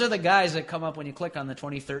 Those are the guys that come up when you click on the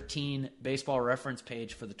 2013 baseball reference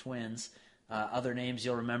page for the Twins. Other names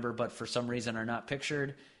you'll remember, but for some reason are not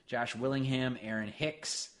pictured. Josh Willingham, Aaron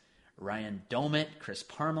Hicks, Ryan Domit, Chris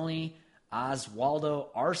Parmalee, Oswaldo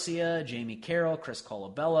Arcia, Jamie Carroll, Chris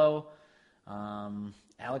Colabello,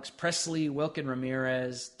 Alex Presley, Wilkin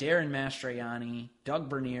Ramirez, Darren Mastriani, Doug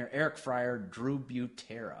Bernier, Eric Fryer, Drew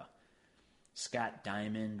Butera, Scott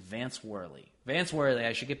Diamond, Vance Worley. Vance Worley,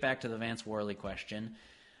 I should get back to the Vance Worley question.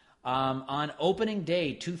 On opening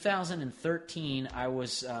day 2013, I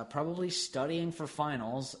was probably studying for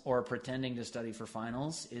finals or pretending to study for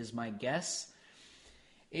finals is my guess.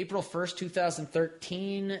 April 1st,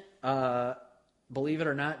 2013, believe it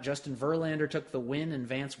or not, Justin Verlander took the win and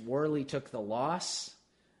Vance Worley took the loss.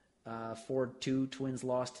 4-2, Twins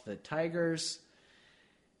lost to the Tigers.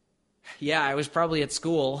 Yeah, I was probably at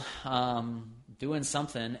school, doing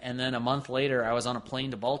something, and then a month later I was on a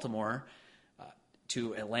plane to Baltimore,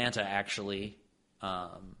 to Atlanta actually,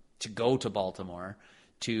 to go to Baltimore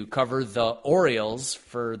to cover the Orioles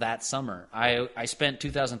for that summer. I spent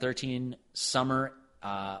 2013 summer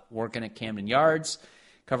working at Camden Yards,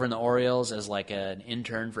 covering the Orioles as like an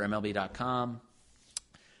intern for MLB.com.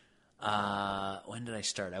 When did I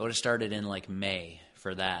start? I would have started in like May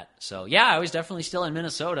for that. So yeah, I was definitely still in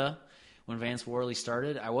Minnesota when Vance Worley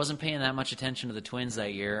started. I wasn't paying that much attention to the Twins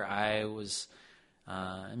that year. I was,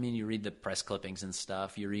 you read the press clippings and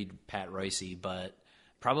stuff. You read Pat Royce, but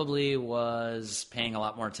probably was paying a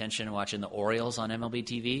lot more attention watching the Orioles on MLB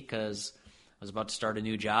TV because I was about to start a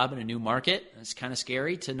new job in a new market. It's kind of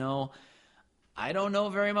scary to know I don't know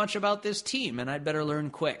very much about this team, and I'd better learn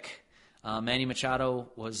quick. Manny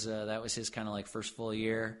Machado was that was his kind of like first full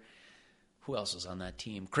year. Who else was on that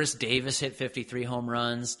team? Chris Davis hit 53 home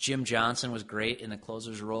runs. Jim Johnson was great in the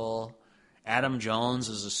closer's role. Adam Jones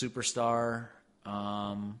was a superstar.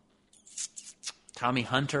 Tommy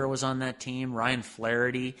Hunter was on that team. Ryan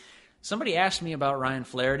Flaherty. Somebody asked me about Ryan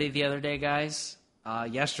Flaherty the other day, guys.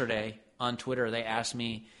 Yesterday on Twitter, they asked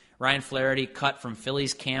me, Ryan Flaherty cut from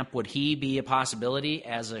Phillies camp, would he be a possibility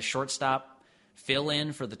as a shortstop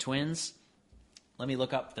fill-in for the Twins? Let me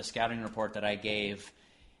look up the scouting report that I gave,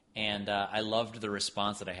 and I loved the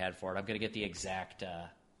response that I had for it. I'm going to get the exact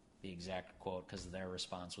quote because their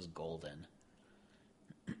response was golden.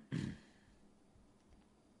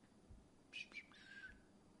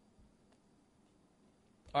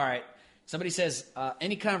 All right. Somebody says,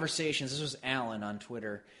 any conversations, this was Alan on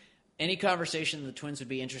Twitter, any conversation the Twins would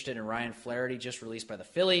be interested in Ryan Flaherty, just released by the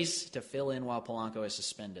Phillies, to fill in while Polanco is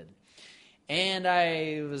suspended. And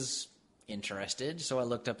I was interested, so I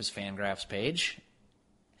looked up his Fangraphs page.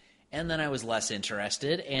 And then I was less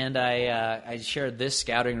interested, and I shared this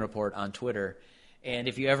scouting report on Twitter. And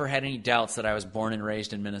if you ever had any doubts that I was born and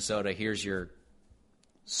raised in Minnesota, here's your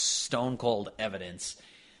stone-cold evidence.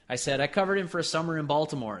 I said, I covered him for a summer in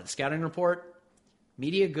Baltimore. The scouting report,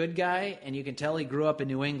 media good guy, and you can tell he grew up in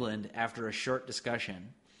New England after a short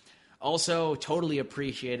discussion. Also, totally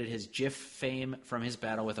appreciated his GIF fame from his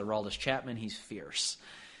battle with Aroldis Chapman. He's fierce.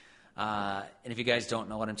 And if you guys don't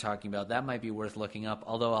know what I'm talking about, that might be worth looking up.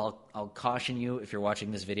 Although I'll caution you, if you're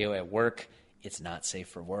watching this video at work, it's not safe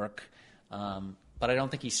for work. But I don't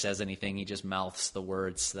think he says anything. He just mouths the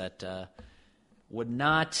words that would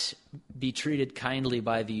not be treated kindly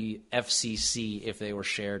by the FCC if they were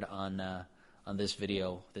shared on this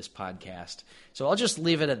video, this podcast. So I'll just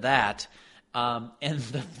leave it at that. And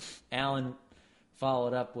Alan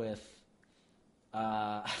followed up with,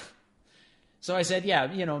 so I said, yeah,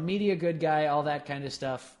 media good guy, all that kind of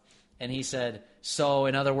stuff. And he said, so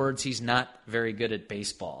in other words, he's not very good at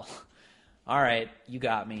baseball. All right, you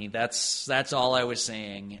got me. That's all I was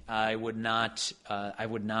saying. I would not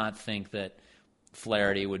think that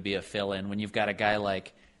Flaherty would be a fill-in when you've got a guy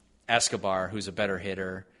like Escobar, who's a better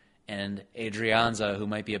hitter, and Adrianza, who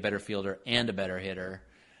might be a better fielder and a better hitter.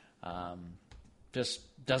 Just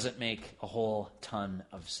doesn't make a whole ton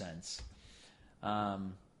of sense.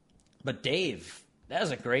 But Dave, that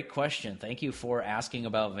is a great question. Thank you for asking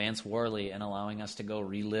about Vance Worley and allowing us to go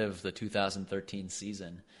relive the 2013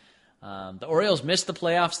 season. The Orioles missed the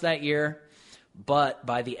playoffs that year, but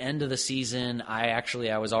by the end of the season, I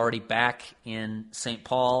was already back in St.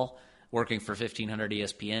 Paul working for 1500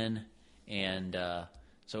 ESPN, and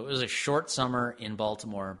so it was a short summer in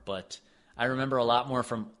Baltimore, but I remember a lot more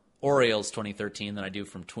from Orioles 2013 than I do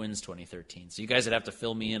from Twins 2013. So you guys would have to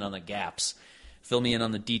fill me in on the gaps, fill me in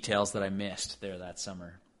on the details that I missed there that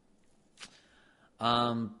summer.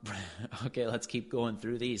 Okay, let's keep going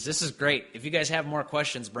through these. This is great. If you guys have more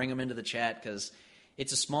questions, bring them into the chat because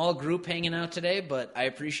it's a small group hanging out today, but I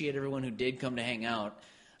appreciate everyone who did come to hang out.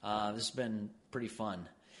 This has been pretty fun.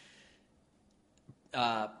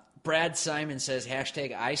 Brad Simon says,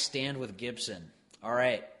 hashtag I stand with Gibson. All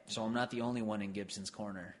right, so I'm not the only one in Gibson's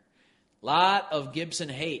corner. Lot of Gibson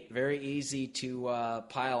hate. Very easy to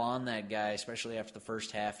pile on that guy, especially after the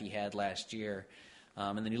first half he had last year.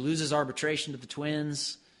 And then he loses arbitration to the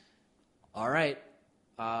Twins. All right.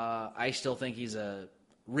 I still think he's a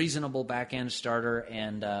reasonable back-end starter,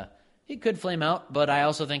 and he could flame out, but I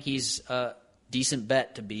also think he's a decent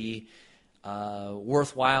bet to be a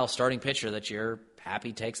worthwhile starting pitcher that you're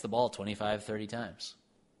happy takes the ball 25, 30 times.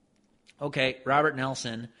 Okay, Robert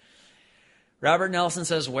Nelson. Robert Nelson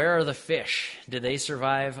says, where are the fish? Did they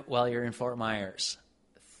survive while you're in Fort Myers?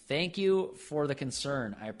 Thank you for the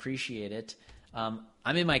concern. I appreciate it. I'm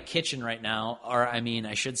in my kitchen right now, or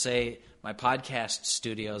I should say my podcast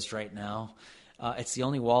studios right now. It's the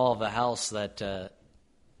only wall of the house that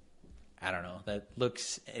I don't know, that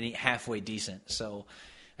looks any halfway decent. So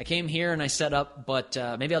I came here and I set up, but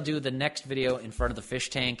maybe I'll do the next video in front of the fish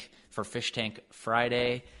tank for Fish Tank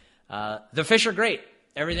Friday. The fish are great.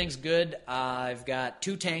 Everything's good. I've got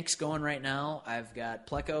 2 tanks going right now. I've got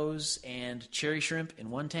plecos and cherry shrimp in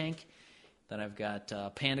one tank. Then I've got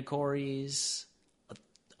pandacories,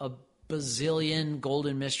 a bazillion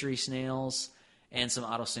golden mystery snails, and some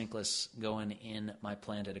autocinclus going in my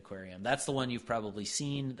planted aquarium. That's the one you've probably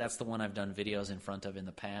seen. That's the one I've done videos in front of in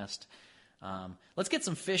the past. Let's get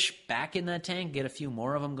some fish back in that tank, get a few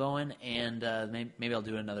more of them going, and maybe I'll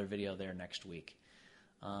do another video there next week.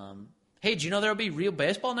 Hey, do you know there will be real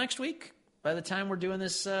baseball next week? By the time we're doing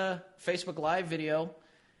this Facebook Live video,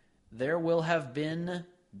 there will have been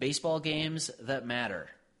baseball games that matter.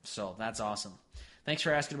 So that's awesome. Thanks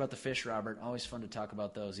for asking about the fish, Robert. Always fun to talk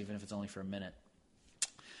about those, even if it's only for a minute.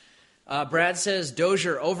 Brad says,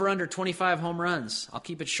 Dozier, over under 25 home runs. I'll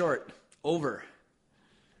keep it short. Over.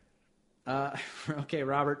 Okay,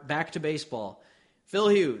 Robert, back to baseball. Phil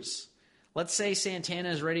Hughes. Let's say Santana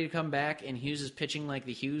is ready to come back and Hughes is pitching like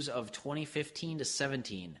the Hughes of 2015 to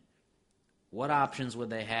 17. What options would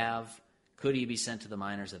they have? Could he be sent to the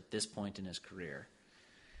minors at this point in his career?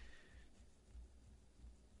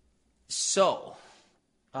 So,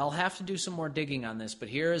 I'll have to do some more digging on this, but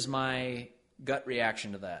here is my gut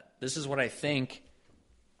reaction to that. This is what I think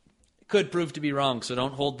could prove to be wrong, so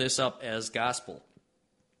don't hold this up as gospel.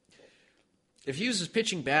 If Hughes is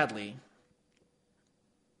pitching badly,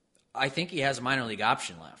 I think he has a minor league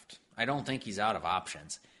option left. I don't think he's out of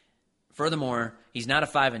options. Furthermore, he's not a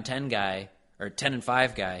 5-10 guy or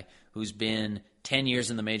 10-5 guy who's been 10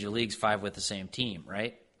 years in the major leagues, 5 with the same team,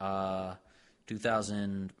 right?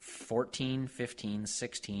 2014, 15,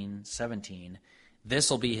 16, 17. This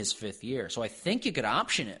will be his 5th year. So I think you could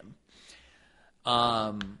option him.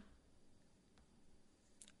 Gosh,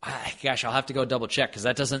 I'll have to go double check because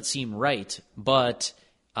that doesn't seem right. But,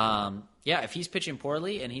 yeah, if he's pitching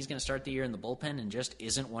poorly and he's going to start the year in the bullpen and just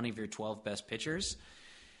isn't one of your 12 best pitchers,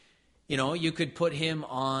 you know, you could put him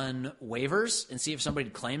on waivers and see if somebody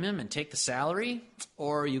would claim him and take the salary,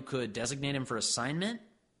 or you could designate him for assignment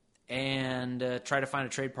and try to find a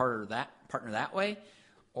trade partner that way,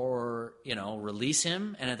 or, you know, release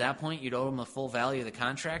him, and at that point you'd owe him the full value of the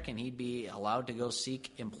contract and he'd be allowed to go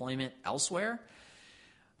seek employment elsewhere.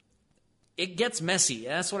 It gets messy.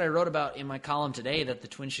 That's what I wrote about in my column today, that the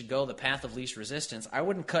Twins should go the path of least resistance. I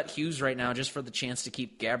wouldn't cut Hughes right now just for the chance to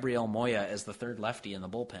keep Gabriel Moya as the third lefty in the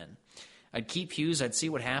bullpen. I'd keep Hughes. I'd see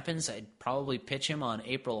what happens. I'd probably pitch him on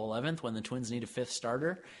April 11th when the Twins need a 5th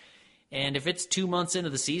starter. And if it's 2 months into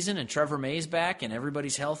the season and Trevor May's back and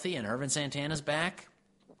everybody's healthy and Irvin Santana's back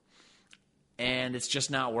and it's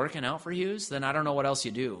just not working out for Hughes, then I don't know what else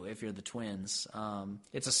you do if you're the Twins.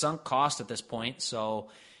 It's a sunk cost at this point, so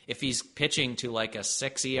if he's pitching to like a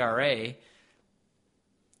 6 ERA,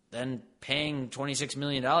 then paying $26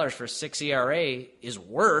 million for 6 ERA is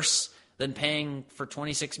worse than paying for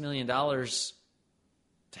 $26 million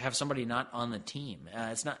to have somebody not on the team.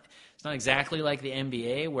 It's not exactly like the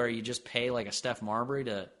NBA where you just pay like a Steph Marbury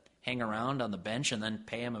to hang around on the bench and then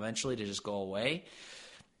pay him eventually to just go away.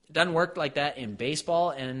 It doesn't work like that in baseball,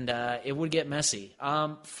 and it would get messy.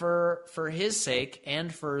 For his sake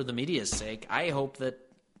and for the media's sake, I hope that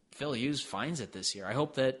Phil Hughes finds it this year. I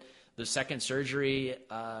hope that the second surgery,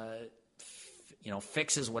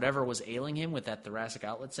 fixes whatever was ailing him with that thoracic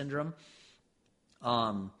outlet syndrome.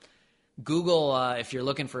 Google, if you're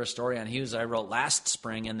looking for a story on Hughes, I wrote last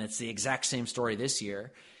spring, and it's the exact same story this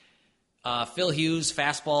year. Phil Hughes,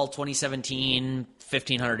 fastball 2017,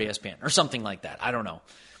 1500 ESPN, or something like that. I don't know.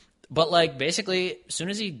 But, like, basically, as soon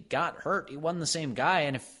as he got hurt, he wasn't the same guy.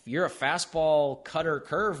 And if you're a fastball cutter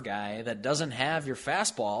curve guy that doesn't have your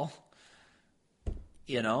fastball,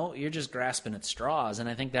 you know, you're just grasping at straws. And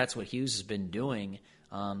I think that's what Hughes has been doing.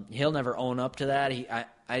 He'll never own up to that.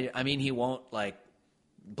 I mean, he won't, like,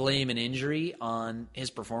 blame an injury on his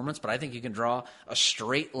performance, but I think you can draw a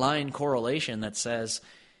straight line correlation that says,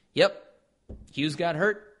 yep, Hughes got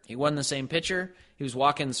hurt. He wasn't the same pitcher. He was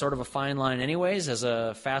walking sort of a fine line anyways as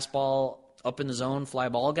a fastball up in the zone fly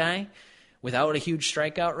ball guy without a huge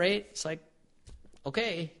strikeout rate. It's like,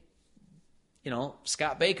 okay, you know,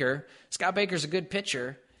 Scott Baker's a good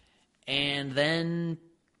pitcher. And then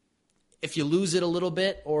if you lose it a little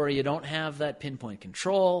bit or you don't have that pinpoint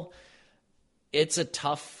control, it's a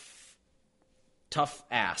tough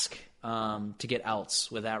ask to get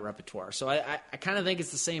outs with that repertoire. So I kind of think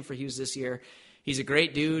it's the same for Hughes this year. He's a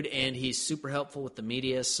great dude, and he's super helpful with the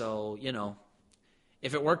media. So, you know,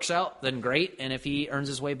 if it works out, then great. And if he earns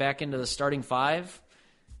his way back into the starting 5,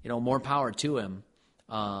 you know, more power to him.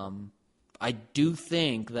 I do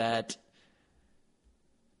think that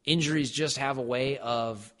injuries just have a way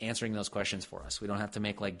of answering those questions for us. We don't have to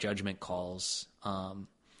make like judgment calls.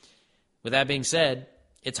 With that being said,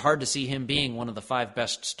 it's hard to see him being one of the 5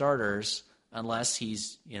 best starters unless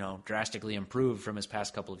he's, drastically improved from his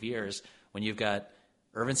past couple of years. When you've got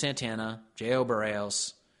Irvin Santana, J.O.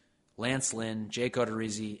 Barrios, Lance Lynn, Jake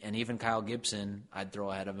Odorizzi, and even Kyle Gibson, I'd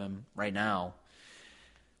throw ahead of him right now.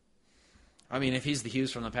 I mean, if he's the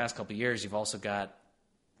Hughes from the past couple of years, you've also got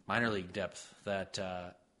minor league depth that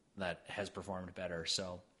has performed better.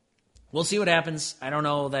 So we'll see what happens. I don't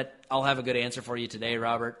know that I'll have a good answer for you today,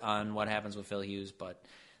 Robert, on what happens with Phil Hughes, but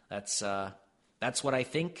that's what I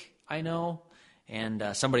think I know, and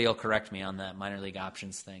somebody will correct me on that minor league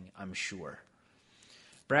options thing, I'm sure.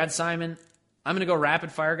 Brad Simon, I'm going to go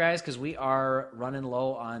rapid fire, guys, because we are running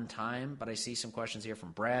low on time, but I see some questions here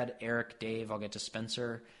from Brad, Eric, Dave. I'll get to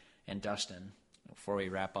Spencer and Dustin before we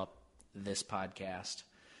wrap up this podcast.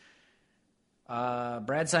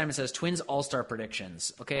 Brad Simon says, Twins All-Star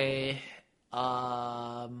predictions. Okay.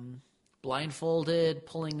 Blindfolded,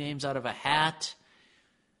 pulling names out of a hat,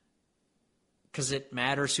 because it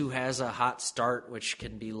matters who has a hot start, which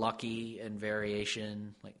can be lucky and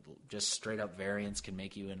variation. Like just straight-up variance can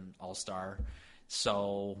make you an all-star.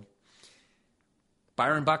 So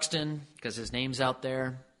Byron Buxton, because his name's out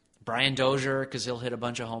there. Brian Dozier, because he'll hit a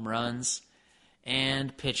bunch of home runs.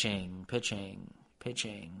 And pitching.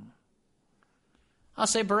 I'll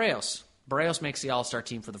say Barrios. Barrios makes the all-star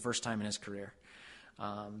team for the first time in his career.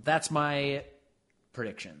 That's my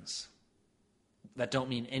predictions. That don't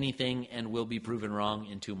mean anything and will be proven wrong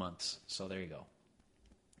in 2 months. So there you go.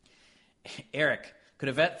 Eric, could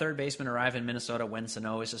a vet third baseman arrive in Minnesota when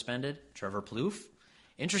Sano is suspended? Trevor Plouffe?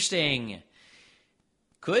 Interesting.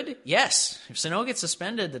 Could? Yes. If Sano gets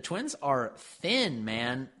suspended, the Twins are thin,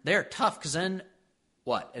 man. They're tough because then,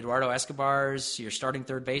 what? Eduardo Escobar's your starting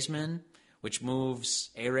third baseman, which moves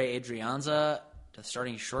A-Ray Adrianza to the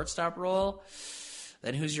starting shortstop role.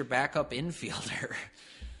 Then who's your backup infielder?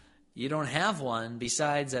 You don't have one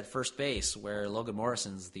besides at first base, where Logan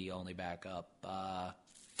Morrison's the only backup.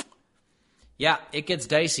 Yeah, it gets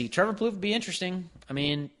dicey. Trevor Plouffe would be interesting. I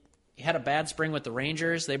mean, he had a bad spring with the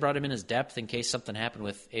Rangers. They brought him in as depth in case something happened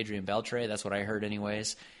with Adrian Beltre. That's what I heard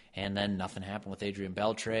anyways. And then nothing happened with Adrian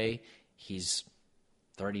Beltre. He's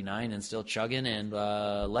 39 and still chugging and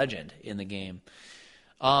legend in the game.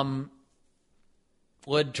 Would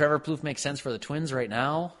Trevor Plouffe make sense for the Twins right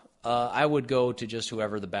now? I would go to just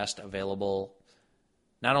whoever the best available,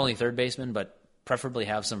 not only third baseman, but preferably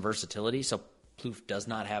have some versatility. So Plouffe does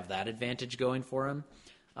not have that advantage going for him.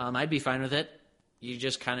 I'd be fine with it. You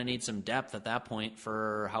just kind of need some depth at that point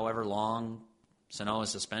for however long Sano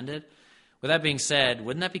is suspended. With that being said,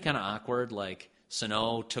 wouldn't that be kind of awkward? Like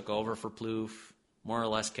Sano took over for Plouffe, more or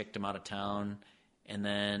less kicked him out of town, and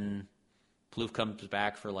then Plouffe comes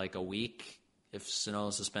back for like a week if Sano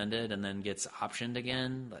is suspended and then gets optioned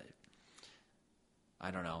again.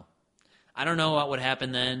 I don't know. I don't know what would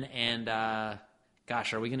happen then. And,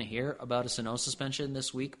 gosh, are we going to hear about a Sano suspension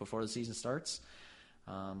this week before the season starts?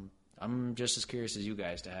 I'm just as curious as you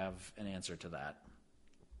guys to have an answer to that.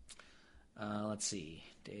 Let's see.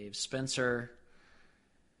 Dave Spencer.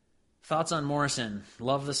 Thoughts on Morrison?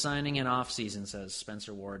 Love the signing in offseason, says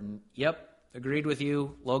Spencer Warden. Yep, agreed with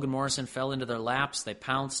you. Logan Morrison fell into their laps. They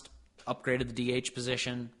pounced, upgraded the DH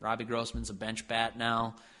position. Robbie Grossman's a bench bat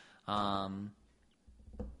now. Not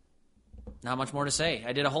much more to say.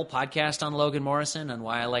 I did a whole podcast on Logan Morrison and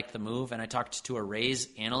why I liked the move, and I talked to a Rays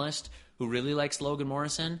analyst who really likes Logan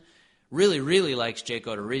Morrison, really likes Jake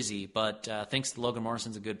Odorizzi, but thinks Logan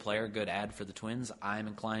Morrison's a good player, good ad for the Twins. I'm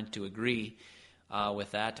inclined to agree with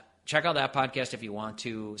that. Check out that podcast if you want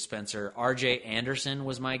to, Spencer. RJ Anderson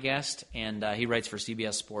was my guest, and he writes for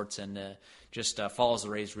CBS Sports and just follows the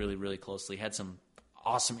Rays really closely. Had some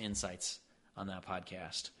awesome insights on that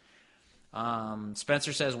podcast.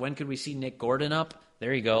 Spencer says, when could we see Nick Gordon up?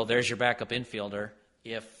 There you go. There's your backup infielder.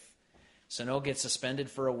 If Sano gets suspended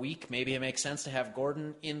for a week, maybe it makes sense to have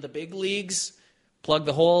Gordon in the big leagues. Plug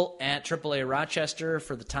the hole at AAA Rochester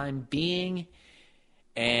for the time being.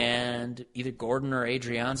 And either Gordon or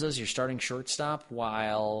Adrianza's your starting shortstop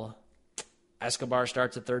while Escobar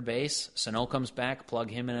starts at third base. Sano comes back, plug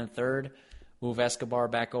him in at third, move Escobar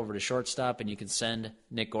back over to shortstop, and you can send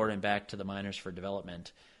Nick Gordon back to the minors for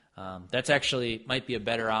development. That's actually might be a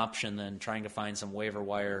better option than trying to find some waiver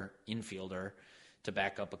wire infielder to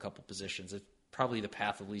back up a couple positions. It's probably the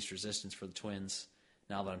path of least resistance for the Twins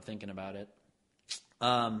now that I'm thinking about it.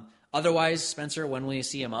 Otherwise, Spencer, when will you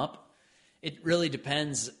see him up? It really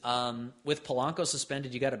depends. With Polanco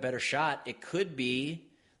suspended, you got a better shot. It could be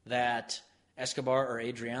that Escobar or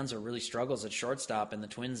Adrianza really struggles at shortstop, and the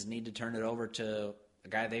Twins need to turn it over to a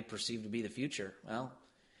guy they perceive to be the future. Well,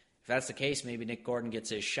 if that's the case, maybe Nick Gordon gets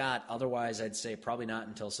his shot. Otherwise, I'd say probably not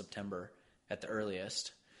until September at the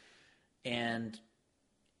earliest. And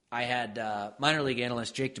I had minor league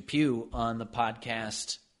analyst Jake Depew on the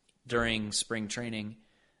podcast during spring training.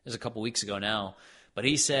 It was a couple weeks ago now. But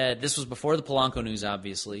he said, this was before the Polanco news,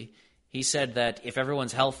 obviously. He said that if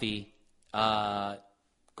everyone's healthy,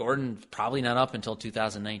 Gordon's probably not up until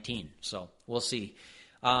 2019. So we'll see.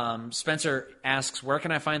 Spencer asks, where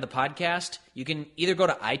can I find the podcast? You can either go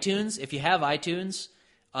to iTunes. If you have iTunes,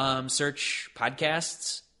 search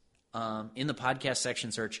podcasts. In the podcast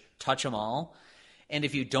section, search Touch 'Em All. And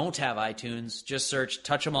if you don't have iTunes, just search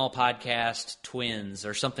Touch 'Em All Podcast Twins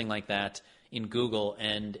or something like that in Google,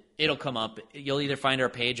 and it'll come up. You'll either find our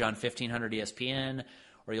page on 1500 ESPN,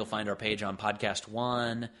 or you'll find our page on Podcast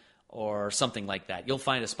One, or something like that. You'll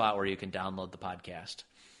find a spot where you can download the podcast.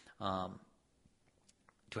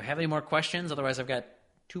 Do I have any more questions? Otherwise, I've got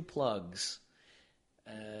 2 plugs.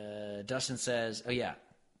 Dustin says, oh yeah,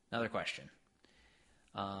 another question.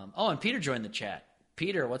 And Peter joined the chat.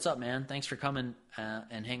 Peter, what's up, man? Thanks for coming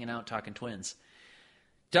and hanging out, talking Twins.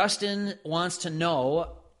 Dustin wants to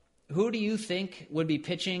know, who do you think would be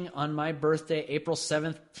pitching on my birthday, April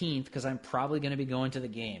 17th, because I'm probably going to be going to the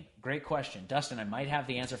game? Great question. Dustin, I might have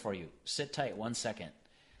the answer for you. Sit tight 1 second.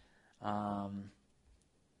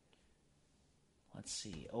 Let's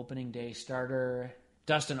see. Opening day starter.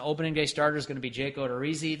 Dustin, opening day starter is going to be Jake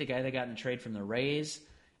Odorizzi, the guy that got in a trade from the Rays.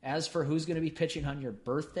 As for who's going to be pitching on your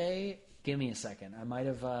birthday, give me a second. I might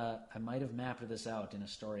have mapped this out in a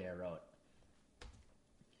story I wrote.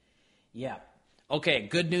 Yeah. Okay,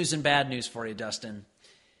 good news and bad news for you, Dustin.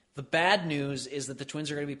 The bad news is that the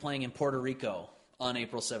Twins are going to be playing in Puerto Rico on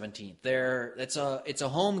April 17th. It's a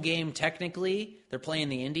home game technically. They're playing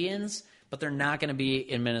the Indians, but they're not going to be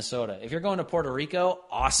in Minnesota. If you're going to Puerto Rico,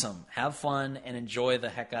 awesome. Have fun and enjoy the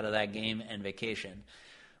heck out of that game and vacation.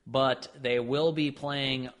 But they will be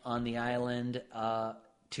playing on the island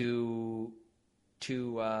to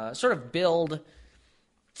sort of build,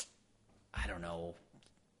 I don't know,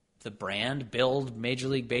 the brand, build Major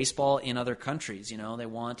League Baseball in other countries. You know, they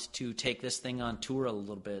want to take this thing on tour a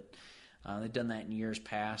little bit. They've done that in years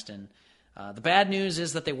past. And the bad news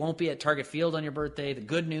is that they won't be at Target Field on your birthday. The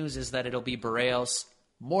good news is that it'll be Barrios,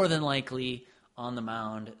 more than likely, on the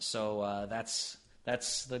mound. So that's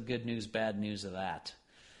the good news, bad news of that.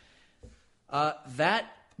 That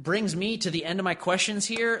brings me to the end of my questions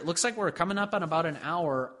here. Looks like we're coming up on about an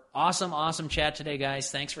hour. Awesome chat today,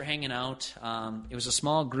 guys. Thanks for hanging out. It was a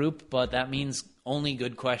small group, but that means only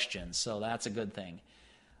good questions, so that's a good thing.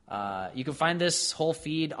 You can find this whole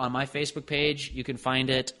feed on my Facebook page. You can find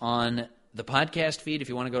it on the podcast feed if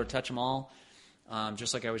you want to go to Touch 'Em All.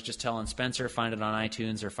 Just like I was just telling Spencer, find it on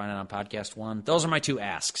iTunes or find it on Podcast One. Those are my 2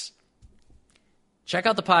 asks. Check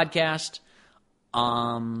out the podcast.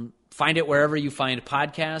 Find it wherever you find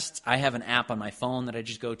podcasts. I have an app on my phone that I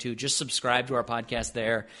just go to. Just subscribe to our podcast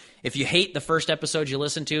there. If you hate the first episode you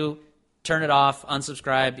listen to, turn it off,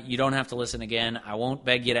 unsubscribe. You don't have to listen again. I won't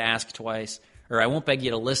beg you to ask twice, or I won't beg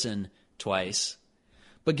you to listen twice.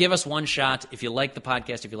 But give us one shot. If you like the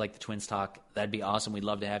podcast, if you like the Twins talk, that'd be awesome. We'd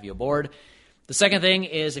love to have you aboard. The second thing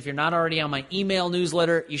is, if you're not already on my email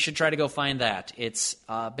newsletter, you should try to go find that. It's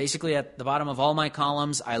basically at the bottom of all my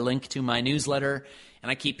columns. I link to my newsletter, and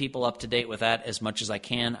I keep people up to date with that as much as I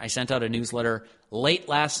can. I sent out a newsletter late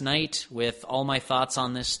last night with all my thoughts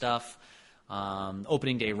on this stuff.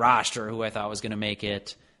 Opening day roster, who I thought was going to make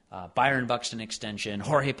it, Byron Buxton extension,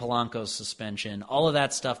 Jorge Polanco's suspension, all of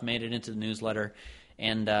that stuff made it into the newsletter,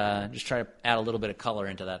 and just try to add a little bit of color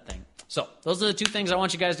into that thing. So those are the 2 things I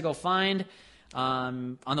want you guys to go find.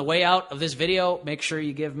 On the way out of this video, make sure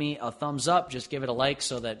you give me a thumbs up. Just give it a like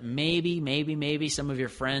so that maybe some of your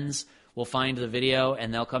friends will find the video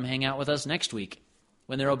and they'll come hang out with us next week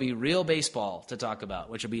when there will be real baseball to talk about,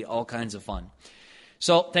 which will be all kinds of fun.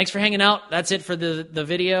 So thanks for hanging out. That's it for the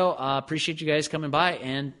video. Appreciate you guys coming by,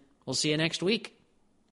 and we'll see you next week.